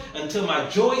restored, until my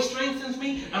joy strengthens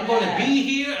me. I'm going to be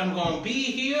here. I'm going to be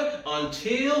here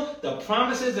until the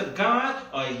promises of God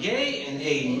are yea and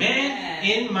amen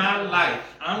in my life.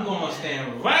 I'm going to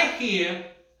stand right here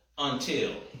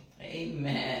until.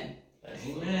 Amen.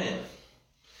 Amen.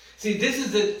 See, this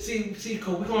is the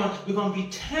cause we're going to be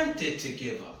tempted to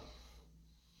give up.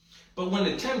 But when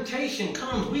the temptation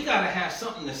comes, we got to have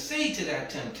something to say to that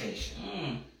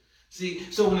temptation. See,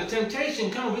 so when the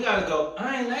temptation comes, we got to go,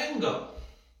 I ain't letting go.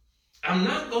 I'm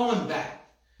not going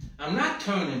back. I'm not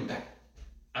turning back.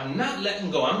 I'm not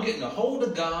letting go. I'm getting a hold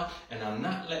of God, and I'm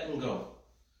not letting go.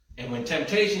 And when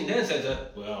temptation then says,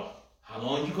 well, how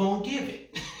long you going to give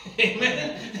it?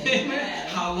 Amen? Amen.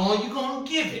 How long you going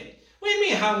to give it? What do you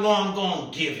mean, how long I'm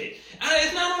going to give it?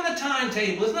 It's not on a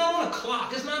timetable. It's not on a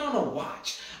clock. It's not on a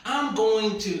watch. I'm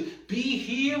going to be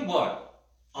here, what?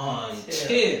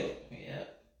 Until.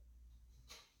 Yep.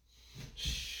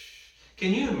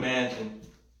 Can you imagine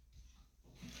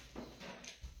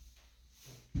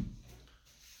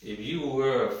if you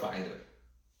were a fighter?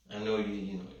 I know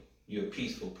you're a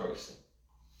peaceful person.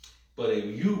 But if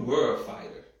you were a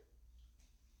fighter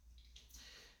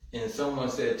and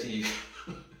someone said to you,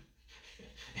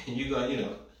 and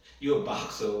you're a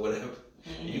boxer or whatever,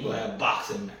 and you're going to have a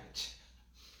boxing match.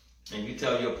 And you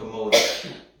tell your promoter,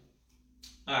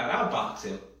 all right, I'll box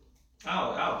him.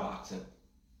 I'll box him.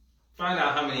 Find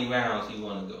out how many rounds he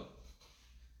want to go.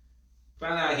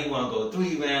 Find out he want to go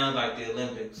 3 rounds like the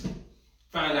Olympics.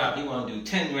 Find out he want to do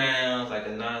 10 rounds like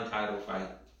a non-title fight.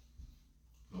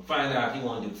 Find out he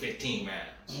want to do 15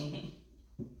 rounds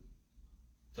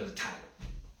for the title.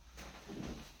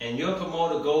 And your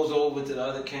promoter goes over to the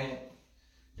other camp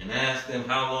and asks them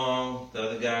how long the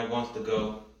other guy wants to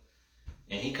go.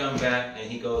 And he comes back and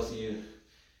he goes to you.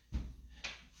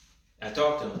 I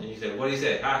talked to him and you said, what did he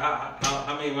say?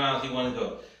 How many rounds he want to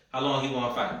go? How long he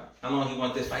want to fight? How long he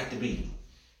want this fight to be?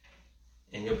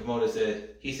 And your promoter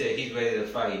said, he's ready to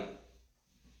fight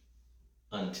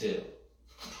until.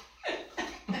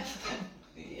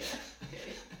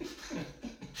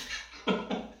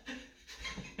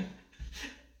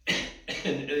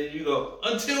 And you go,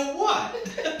 until what?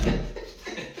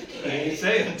 He didn't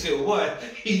say until what.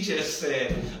 He just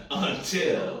said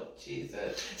until.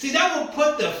 Jesus. See, that will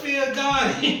put the fear of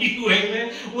God in you,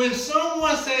 amen. When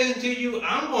someone says to you,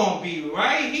 I'm going to be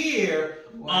right here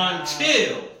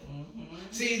until.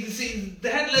 See,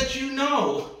 that lets you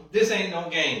know this ain't no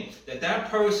game.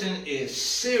 That person is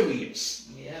serious.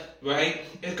 Yep. Right?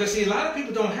 Because see, a lot of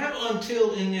people don't have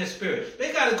until in their spirit.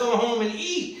 They got to go home and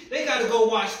eat. They got to go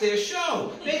watch their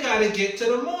show. They got to get to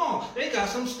the mall. They got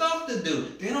some stuff to do.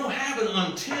 They don't have an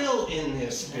until in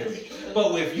their spirit.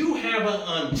 But if you have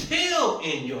an until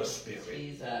in your spirit.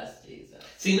 Jesus.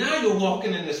 See, now you're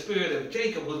walking in the spirit of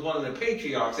Jacob, who's one of the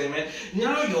patriarchs, amen.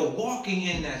 Now you're walking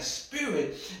in that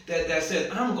spirit that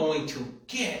says, I'm going to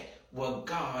get what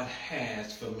God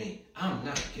has for me. I'm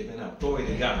not giving up. Glory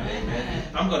to God, amen.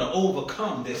 I'm going to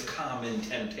overcome this common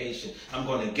temptation. I'm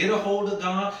going to get a hold of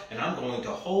God, and I'm going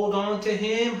to hold on to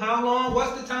him. How long?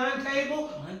 What's the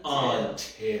timetable?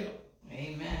 Until.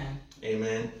 Amen.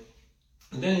 Amen.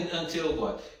 And then until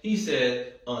what? He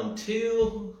said,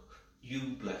 until you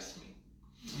bless me.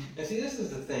 And see, this is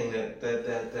the thing that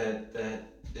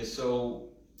is so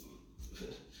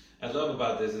I love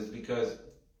about this is because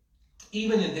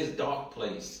even in his dark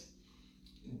place,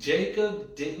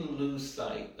 Jacob didn't lose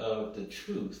sight of the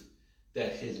truth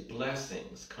that his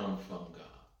blessings come from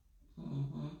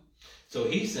God. So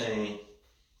he's saying,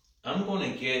 I'm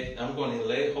going to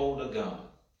lay hold of God,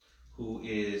 who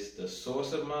is the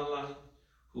source of my life,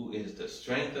 who is the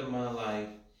strength of my life,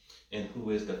 and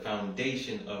who is the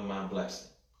foundation of my blessing.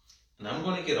 And I'm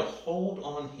going to get a hold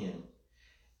on him,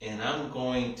 and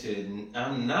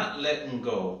I'm not letting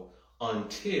go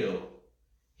until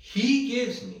he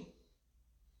gives me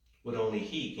what only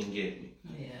he can give me.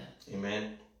 Yeah.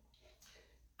 Amen.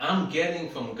 I'm getting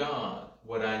from God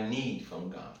what I need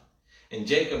from God. And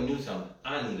Jacob knew something.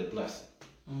 I need a blessing.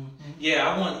 Yeah,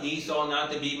 I want Esau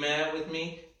not to be mad with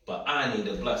me, but I need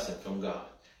a blessing from God.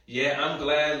 Yeah, I'm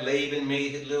glad Laban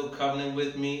made his little covenant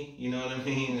with me. You know what I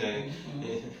mean?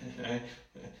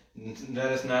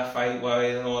 Let us not fight while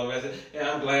and all the rest of it.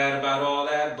 Yeah, I'm glad about all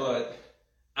that, but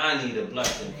I need a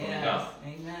blessing from God.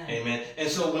 Amen. Amen. And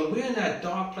so when we're in that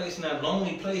dark place, in that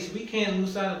lonely place, we can't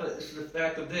lose sight of the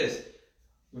fact of this.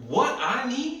 What I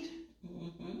need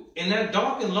in that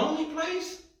dark and lonely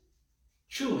place,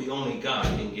 truly only God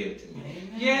can give to me.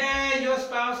 Amen. Yeah, your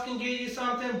spouse can give you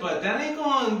something, but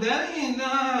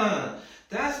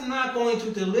that's not going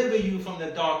to deliver you from the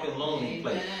dark and lonely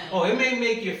place. Oh, it may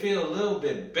make you feel a little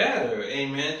bit better,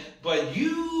 amen, but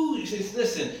you just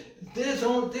listen. There's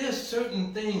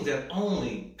certain things that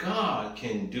only God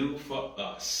can do for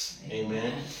us.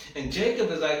 Amen. And Jacob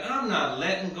is like, I'm not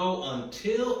letting go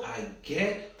until I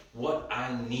get what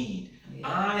I need. Yes.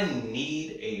 I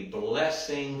need a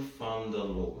blessing from the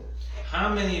Lord. How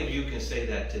many of you can say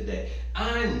that today?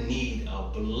 I need a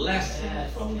blessing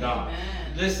from God.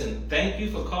 Amen. Listen, thank you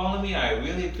for calling me. I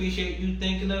really appreciate you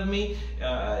thinking of me.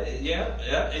 And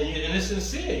it's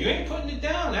sincere. You ain't putting it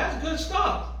down. That's good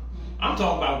stuff. I'm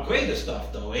talking about greater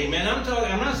stuff, though. Amen. I'm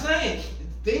not saying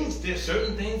there's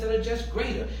certain things that are just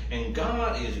greater. And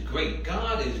God is great.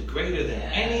 God is greater than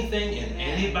anything and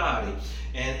anybody.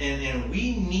 And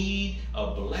we need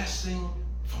a blessing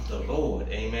from the Lord.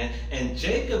 Amen. And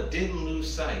Jacob didn't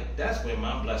lose sight. That's where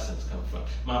my blessings come from.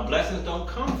 My blessings don't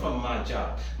come from my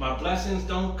job. My blessings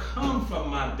don't come from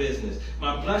my business.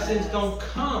 My blessings don't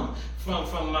come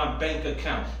from my bank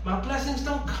account. My blessings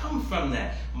don't come from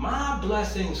that. My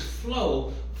blessings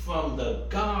flow from the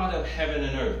God of heaven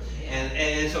and earth.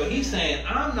 And so he's saying,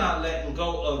 I'm not letting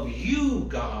go of you,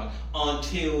 God,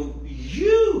 until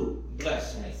you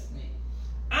bless me.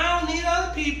 I don't need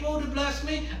other people to bless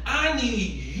me. I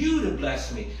need you to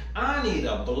bless me. I need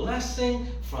a blessing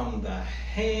from the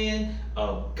hand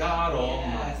of God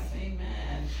Almighty.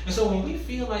 Amen. And so when we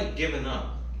feel like giving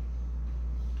up,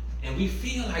 and we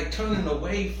feel like turning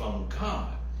away from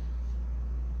God,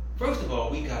 first of all,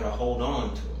 we got to hold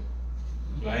on to him,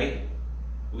 right?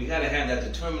 We got to have that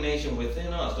determination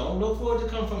within us. Don't look for it to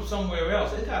come from somewhere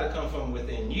else. It got to come from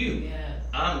within you. Yes.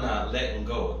 I'm not letting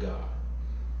go of God.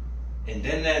 And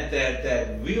then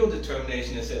that real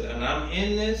determination that says, and I'm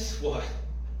in this, what?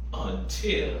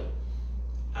 Until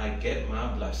I get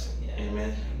my blessing. Yes.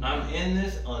 Amen. I'm in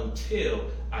this until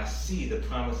I see the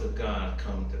promise of God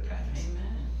come to pass.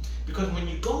 Amen. Because when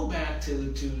you go back to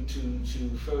 1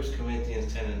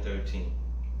 Corinthians 10 and 13,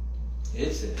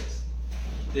 it says,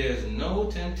 there's no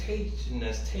temptation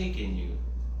that's taken you,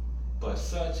 but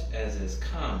such as is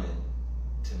common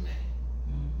to man.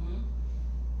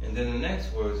 And then the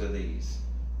next words are these.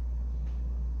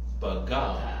 But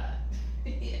God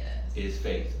is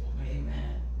faithful.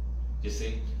 Amen. You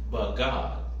see? But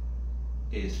God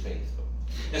is faithful.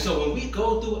 And so when we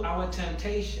go through our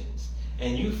temptations,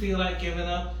 and you feel like giving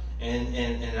up,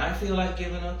 and I feel like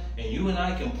giving up, and you and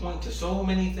I can point to so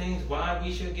many things why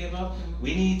we should give up,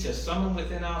 we need to summon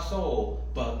within our soul,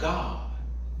 but God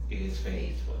is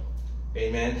faithful.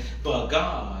 Amen. But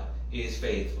God is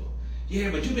faithful. Yeah,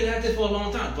 but you've been at this for a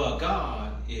long time. But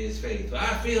God is faithful.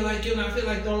 I feel like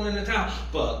throwing in the towel.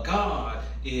 But God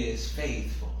is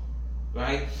faithful.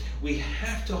 Right? We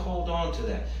have to hold on to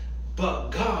that. But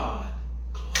God,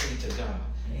 glory to God,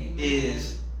 Amen,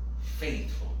 is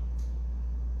faithful.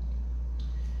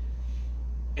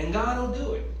 And God will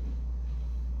do it.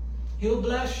 He'll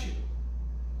bless you.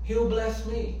 He'll bless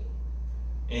me.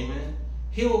 Amen.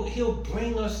 He'll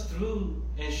bring us through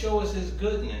and show us his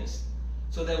goodness,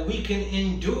 so that we can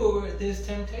endure this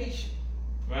temptation.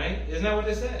 Right? Isn't that what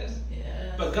it says?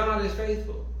 Yes. But God is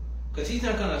faithful. Because he's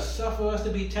not going to suffer us to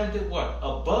be tempted, what?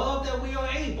 Above that we are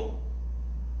able.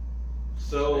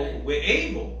 So we're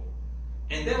able.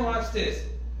 And then watch this.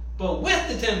 But with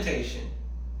the temptation,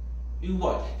 you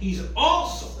what? He's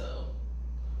also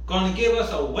going to give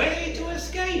us a way to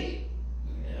escape.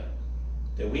 Yeah.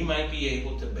 That we might be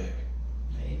able to bear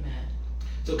it. Amen.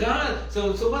 So God,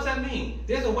 so what's that mean?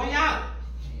 There's a way out.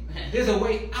 There's a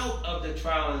way out of the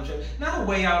trial and tribulation. Not a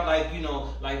way out like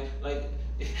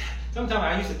sometimes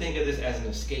I used to think of this as an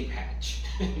escape hatch.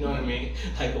 You know what I mean?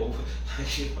 Like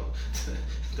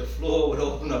the floor would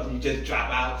open up and you just drop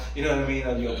out. You know what I mean?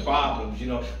 Of your problems.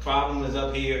 Problem is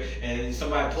up here and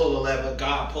somebody pull a lever,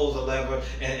 God pulls a lever,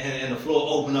 and the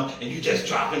floor open up and you just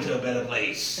drop into a better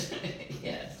place.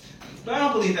 Yes. But I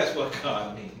don't believe that's what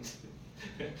God means.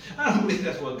 I don't believe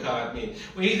that's what God means.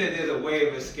 When he said there's a way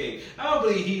of escape, I don't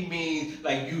believe he means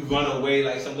like you run away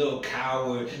like some little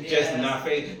coward, just not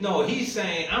faith. No, he's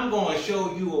saying, I'm going to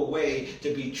show you a way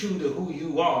to be true to who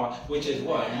you are, which is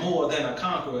what? More than a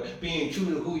conqueror. Being true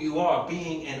to who you are,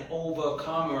 being an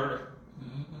overcomer,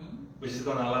 which is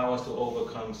going to allow us to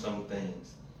overcome some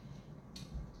things.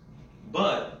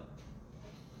 But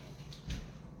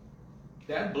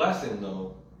that blessing,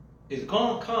 though, is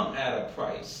going to come at a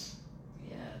price.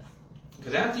 Yes.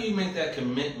 Because after you make that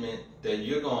commitment that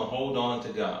you're going to hold on to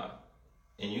God,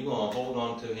 and you're going to hold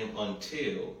on to Him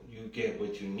until you get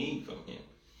what you need from Him,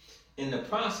 in the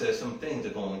process, some things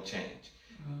are going to change.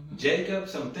 Mm-hmm. Jacob,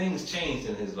 some things changed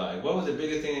in his life. What was the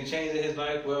biggest thing that changed in his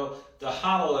life? Well, the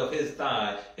hollow of his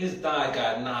thigh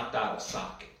got knocked out of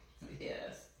socket.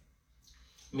 Yes.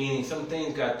 Meaning some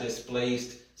things got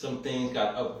displaced, some things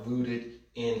got uprooted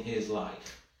in his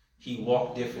life. He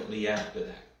walked differently after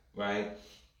that, right?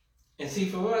 And see,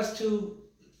 for us too,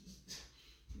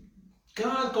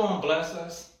 God's going to bless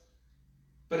us,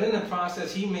 but in the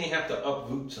process, He may have to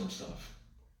uproot some stuff,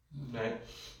 right?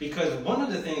 Because one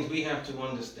of the things we have to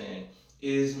understand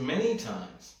is many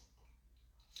times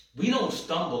we don't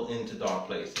stumble into dark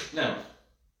places. Now,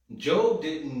 Job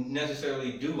didn't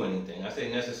necessarily do anything. I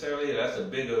say necessarily, that's a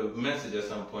bigger message at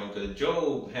some point, because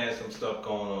Job had some stuff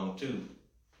going on too.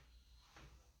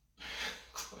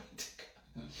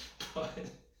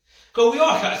 Because we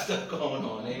all got stuff going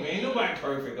on, amen. Ain't nobody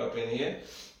perfect up in here,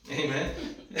 amen.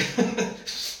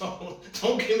 So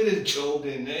don't give me the Job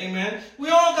in there, amen. We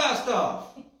all got stuff.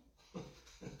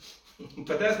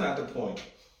 But that's not the point.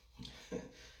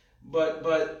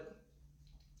 But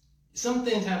some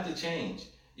things have to change.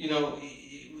 You know,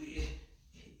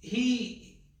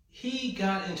 he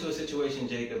got into a situation,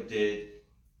 Jacob did.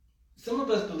 Some of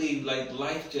us believe like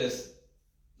life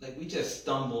we just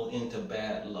stumble into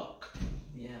bad luck.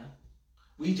 Yeah.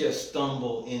 We just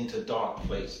stumble into dark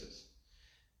places.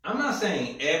 I'm not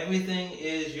saying everything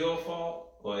is your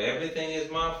fault or everything is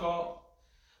my fault,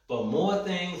 but more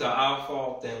things are our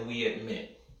fault than we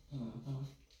admit. Mm-hmm.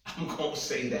 I'm going to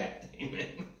say that.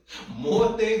 Amen.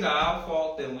 More things are our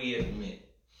fault than we admit.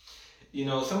 You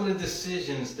know, some of the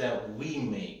decisions that we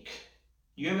make.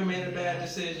 You ever made a bad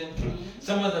decision?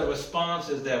 Some of the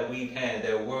responses that we've had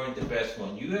that weren't the best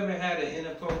one. You ever had an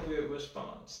inappropriate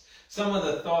response? Some of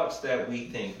the thoughts that we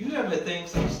think. You ever think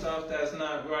some stuff that's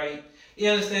not right? You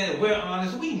understand? If we're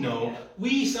honest, we know.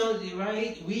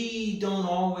 Right? We don't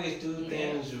always do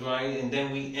things right, and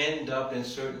then we end up in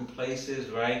certain places,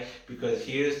 right? Because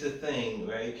here's the thing,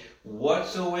 right?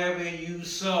 Whatsoever you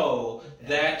sow,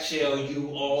 that shall you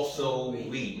also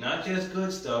reap. Not just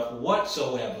good stuff,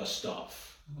 whatsoever stuff.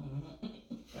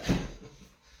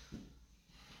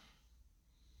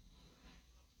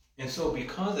 And so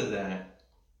because of that,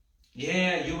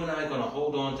 yeah, you and I are going to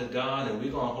hold on to God, and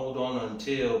we're going to hold on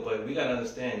until, but we got to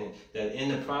understand that in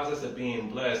the process of being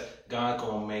blessed, God's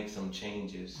going to make some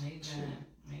changes.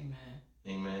 Amen.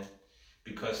 Amen.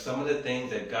 Because some of the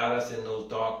things that got us in those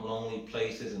dark, lonely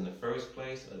places in the first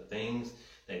place are things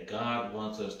that God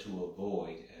wants us to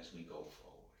avoid as we go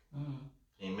forward.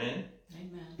 Amen?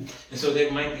 Amen. And so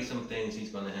there might be some things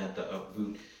He's going to have to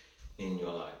uproot in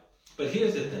your life. But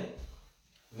here's the thing.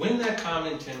 When that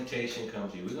common temptation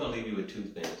comes to you, we're going to leave you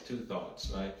with two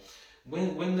thoughts, right?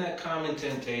 When that common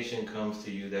temptation comes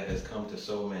to you that has come to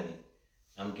so many,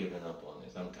 I'm giving up on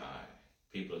this. I'm tired.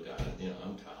 People of God,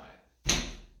 I'm tired.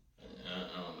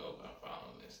 I don't know about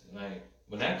following this. Like,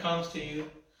 when that comes to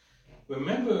you,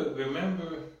 remember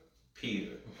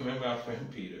Peter. Remember our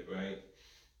friend Peter, right?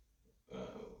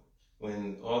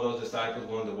 When all those disciples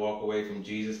wanted to walk away from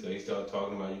Jesus, they started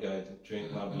talking about, you got to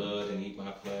drink my blood and eat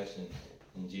my flesh,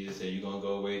 and Jesus said, you're going to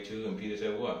go away too? And Peter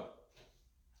said, what?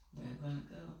 Where am I going to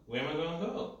go? Where am I going to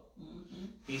go? Mm-hmm.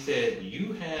 He said,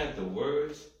 you have the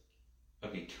words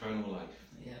of eternal life.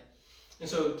 Yeah. And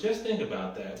so just think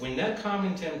about that. When that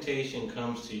common temptation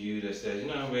comes to you that says,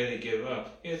 I'm ready to give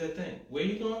up, here's the thing. Where are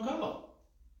you going to go?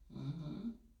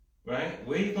 Mm-hmm. Right?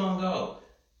 Where are you going to go?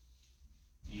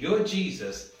 Your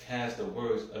Jesus has the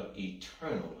words of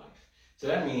eternal life. So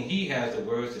that means He has the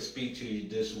words to speak to you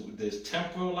this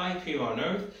temporal life here on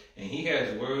earth, and He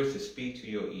has words to speak to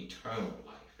your eternal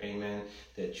life, amen,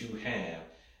 that you have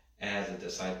as a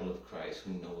disciple of Christ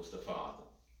who knows the Father.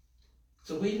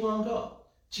 So where you want to go?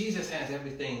 Jesus has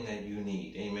everything that you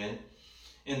need, amen.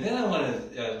 And then I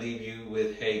want to leave you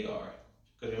with Hagar.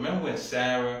 Because remember when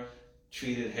Sarah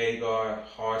treated Hagar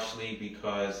harshly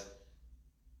because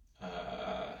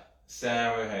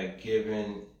Sarah had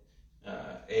given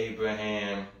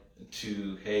Abraham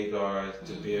to Hagar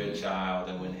to bear a child,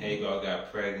 and when Hagar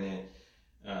got pregnant,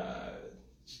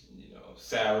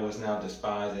 Sarah was now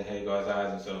despised in Hagar's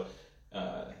eyes, and so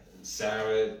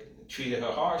Sarah treated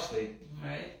her harshly.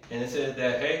 Right. And it said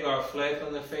that Hagar fled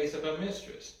from the face of her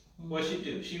mistress. What'd she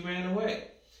do? She ran away.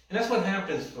 And that's what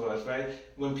happens for us, right?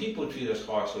 When people treat us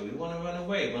harshly, we want to run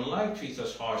away. When life treats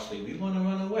us harshly, we want to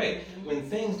run away. When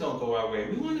things don't go our way,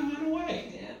 we want to run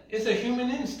away. Yeah. It's a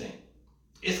human instinct.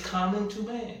 It's common to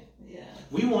man. Yeah.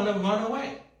 We want to run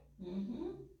away. Mm-hmm.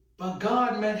 But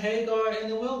God met Hagar in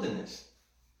the wilderness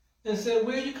and said,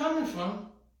 where are you coming from?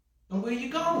 And where are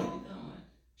you going?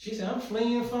 She said, I'm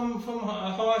fleeing from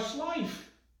a harsh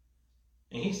life.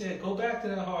 And he said, go back to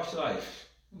that harsh life.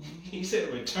 He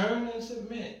said, return and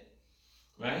submit.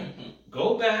 Right?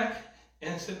 Go back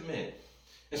and submit.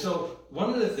 And so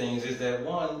one of the things is that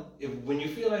when you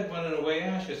feel like running away,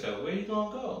 ask yourself, where are you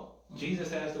going to go?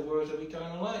 Jesus has the words of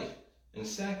eternal life. And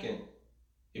second,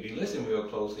 if you listen real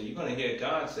closely, you're going to hear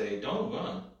God say, don't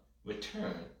run,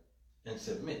 return and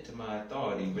submit to my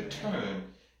authority. Return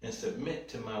and submit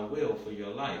to my will for your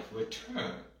life.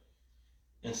 Return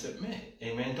and submit.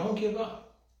 Amen. Don't give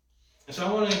up. And so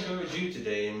I want to encourage you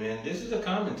today, amen. This is a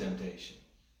common temptation.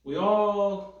 We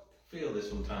all feel this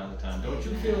from time to time. Don't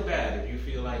you feel bad if you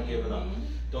feel like giving up.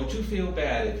 Don't you feel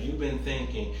bad if you've been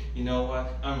thinking, you know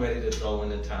what, I'm ready to throw in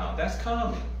the towel. That's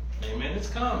common. Amen. It's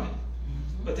common.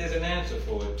 But there's an answer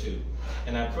for it too.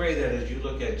 And I pray that as you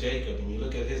look at Jacob and you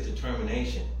look at his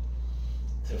determination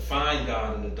to find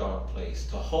God in the dark place,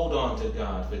 to hold on to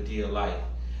God for dear life,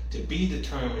 to be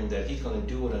determined that he's going to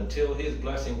do it until his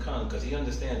blessing comes, because he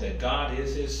understands that God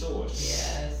is his source.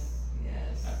 Yes,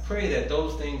 yes. I pray that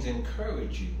those things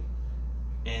encourage you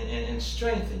and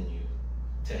strengthen you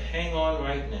to hang on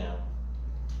right now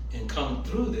and come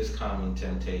through this common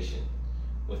temptation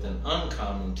with an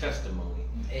uncommon testimony.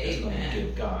 That's going to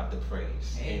give God the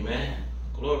praise. Amen.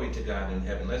 Glory to God in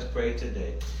heaven. Let's pray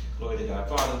today. Glory to God.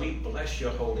 Father, we bless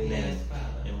your holy name.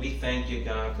 And we thank you,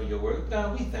 God, for your word.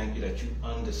 God, we thank you that you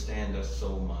understand us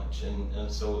so much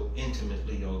and so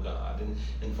intimately, oh God.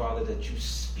 And Father, that you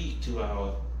speak to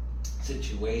our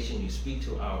situation. You speak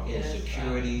to our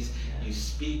insecurities. You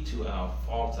speak to our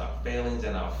faults, our failings,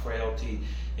 and our frailty.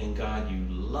 And God, you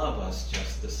love us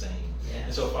just the same. Yes.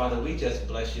 And so, Father, we just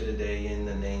bless you today in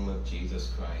the name of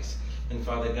Jesus Christ. And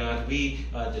Father God, we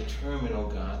are determined, oh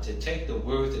God, to take the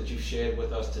words that you've shared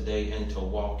with us today and to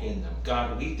walk in them.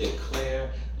 God, we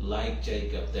declare like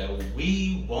Jacob that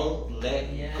we won't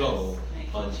let go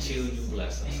until you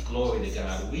bless us. Glory to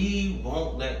God. We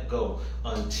won't let go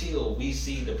until we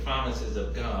see the promises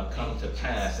of God come to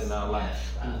pass in our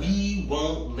life. We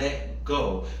won't let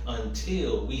go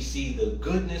until we see the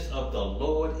goodness of the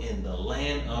Lord in the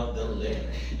land of the living.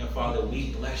 And Father,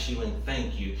 we bless you and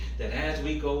thank you that as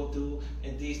we go through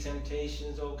these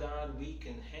temptations, oh God, we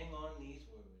can hang on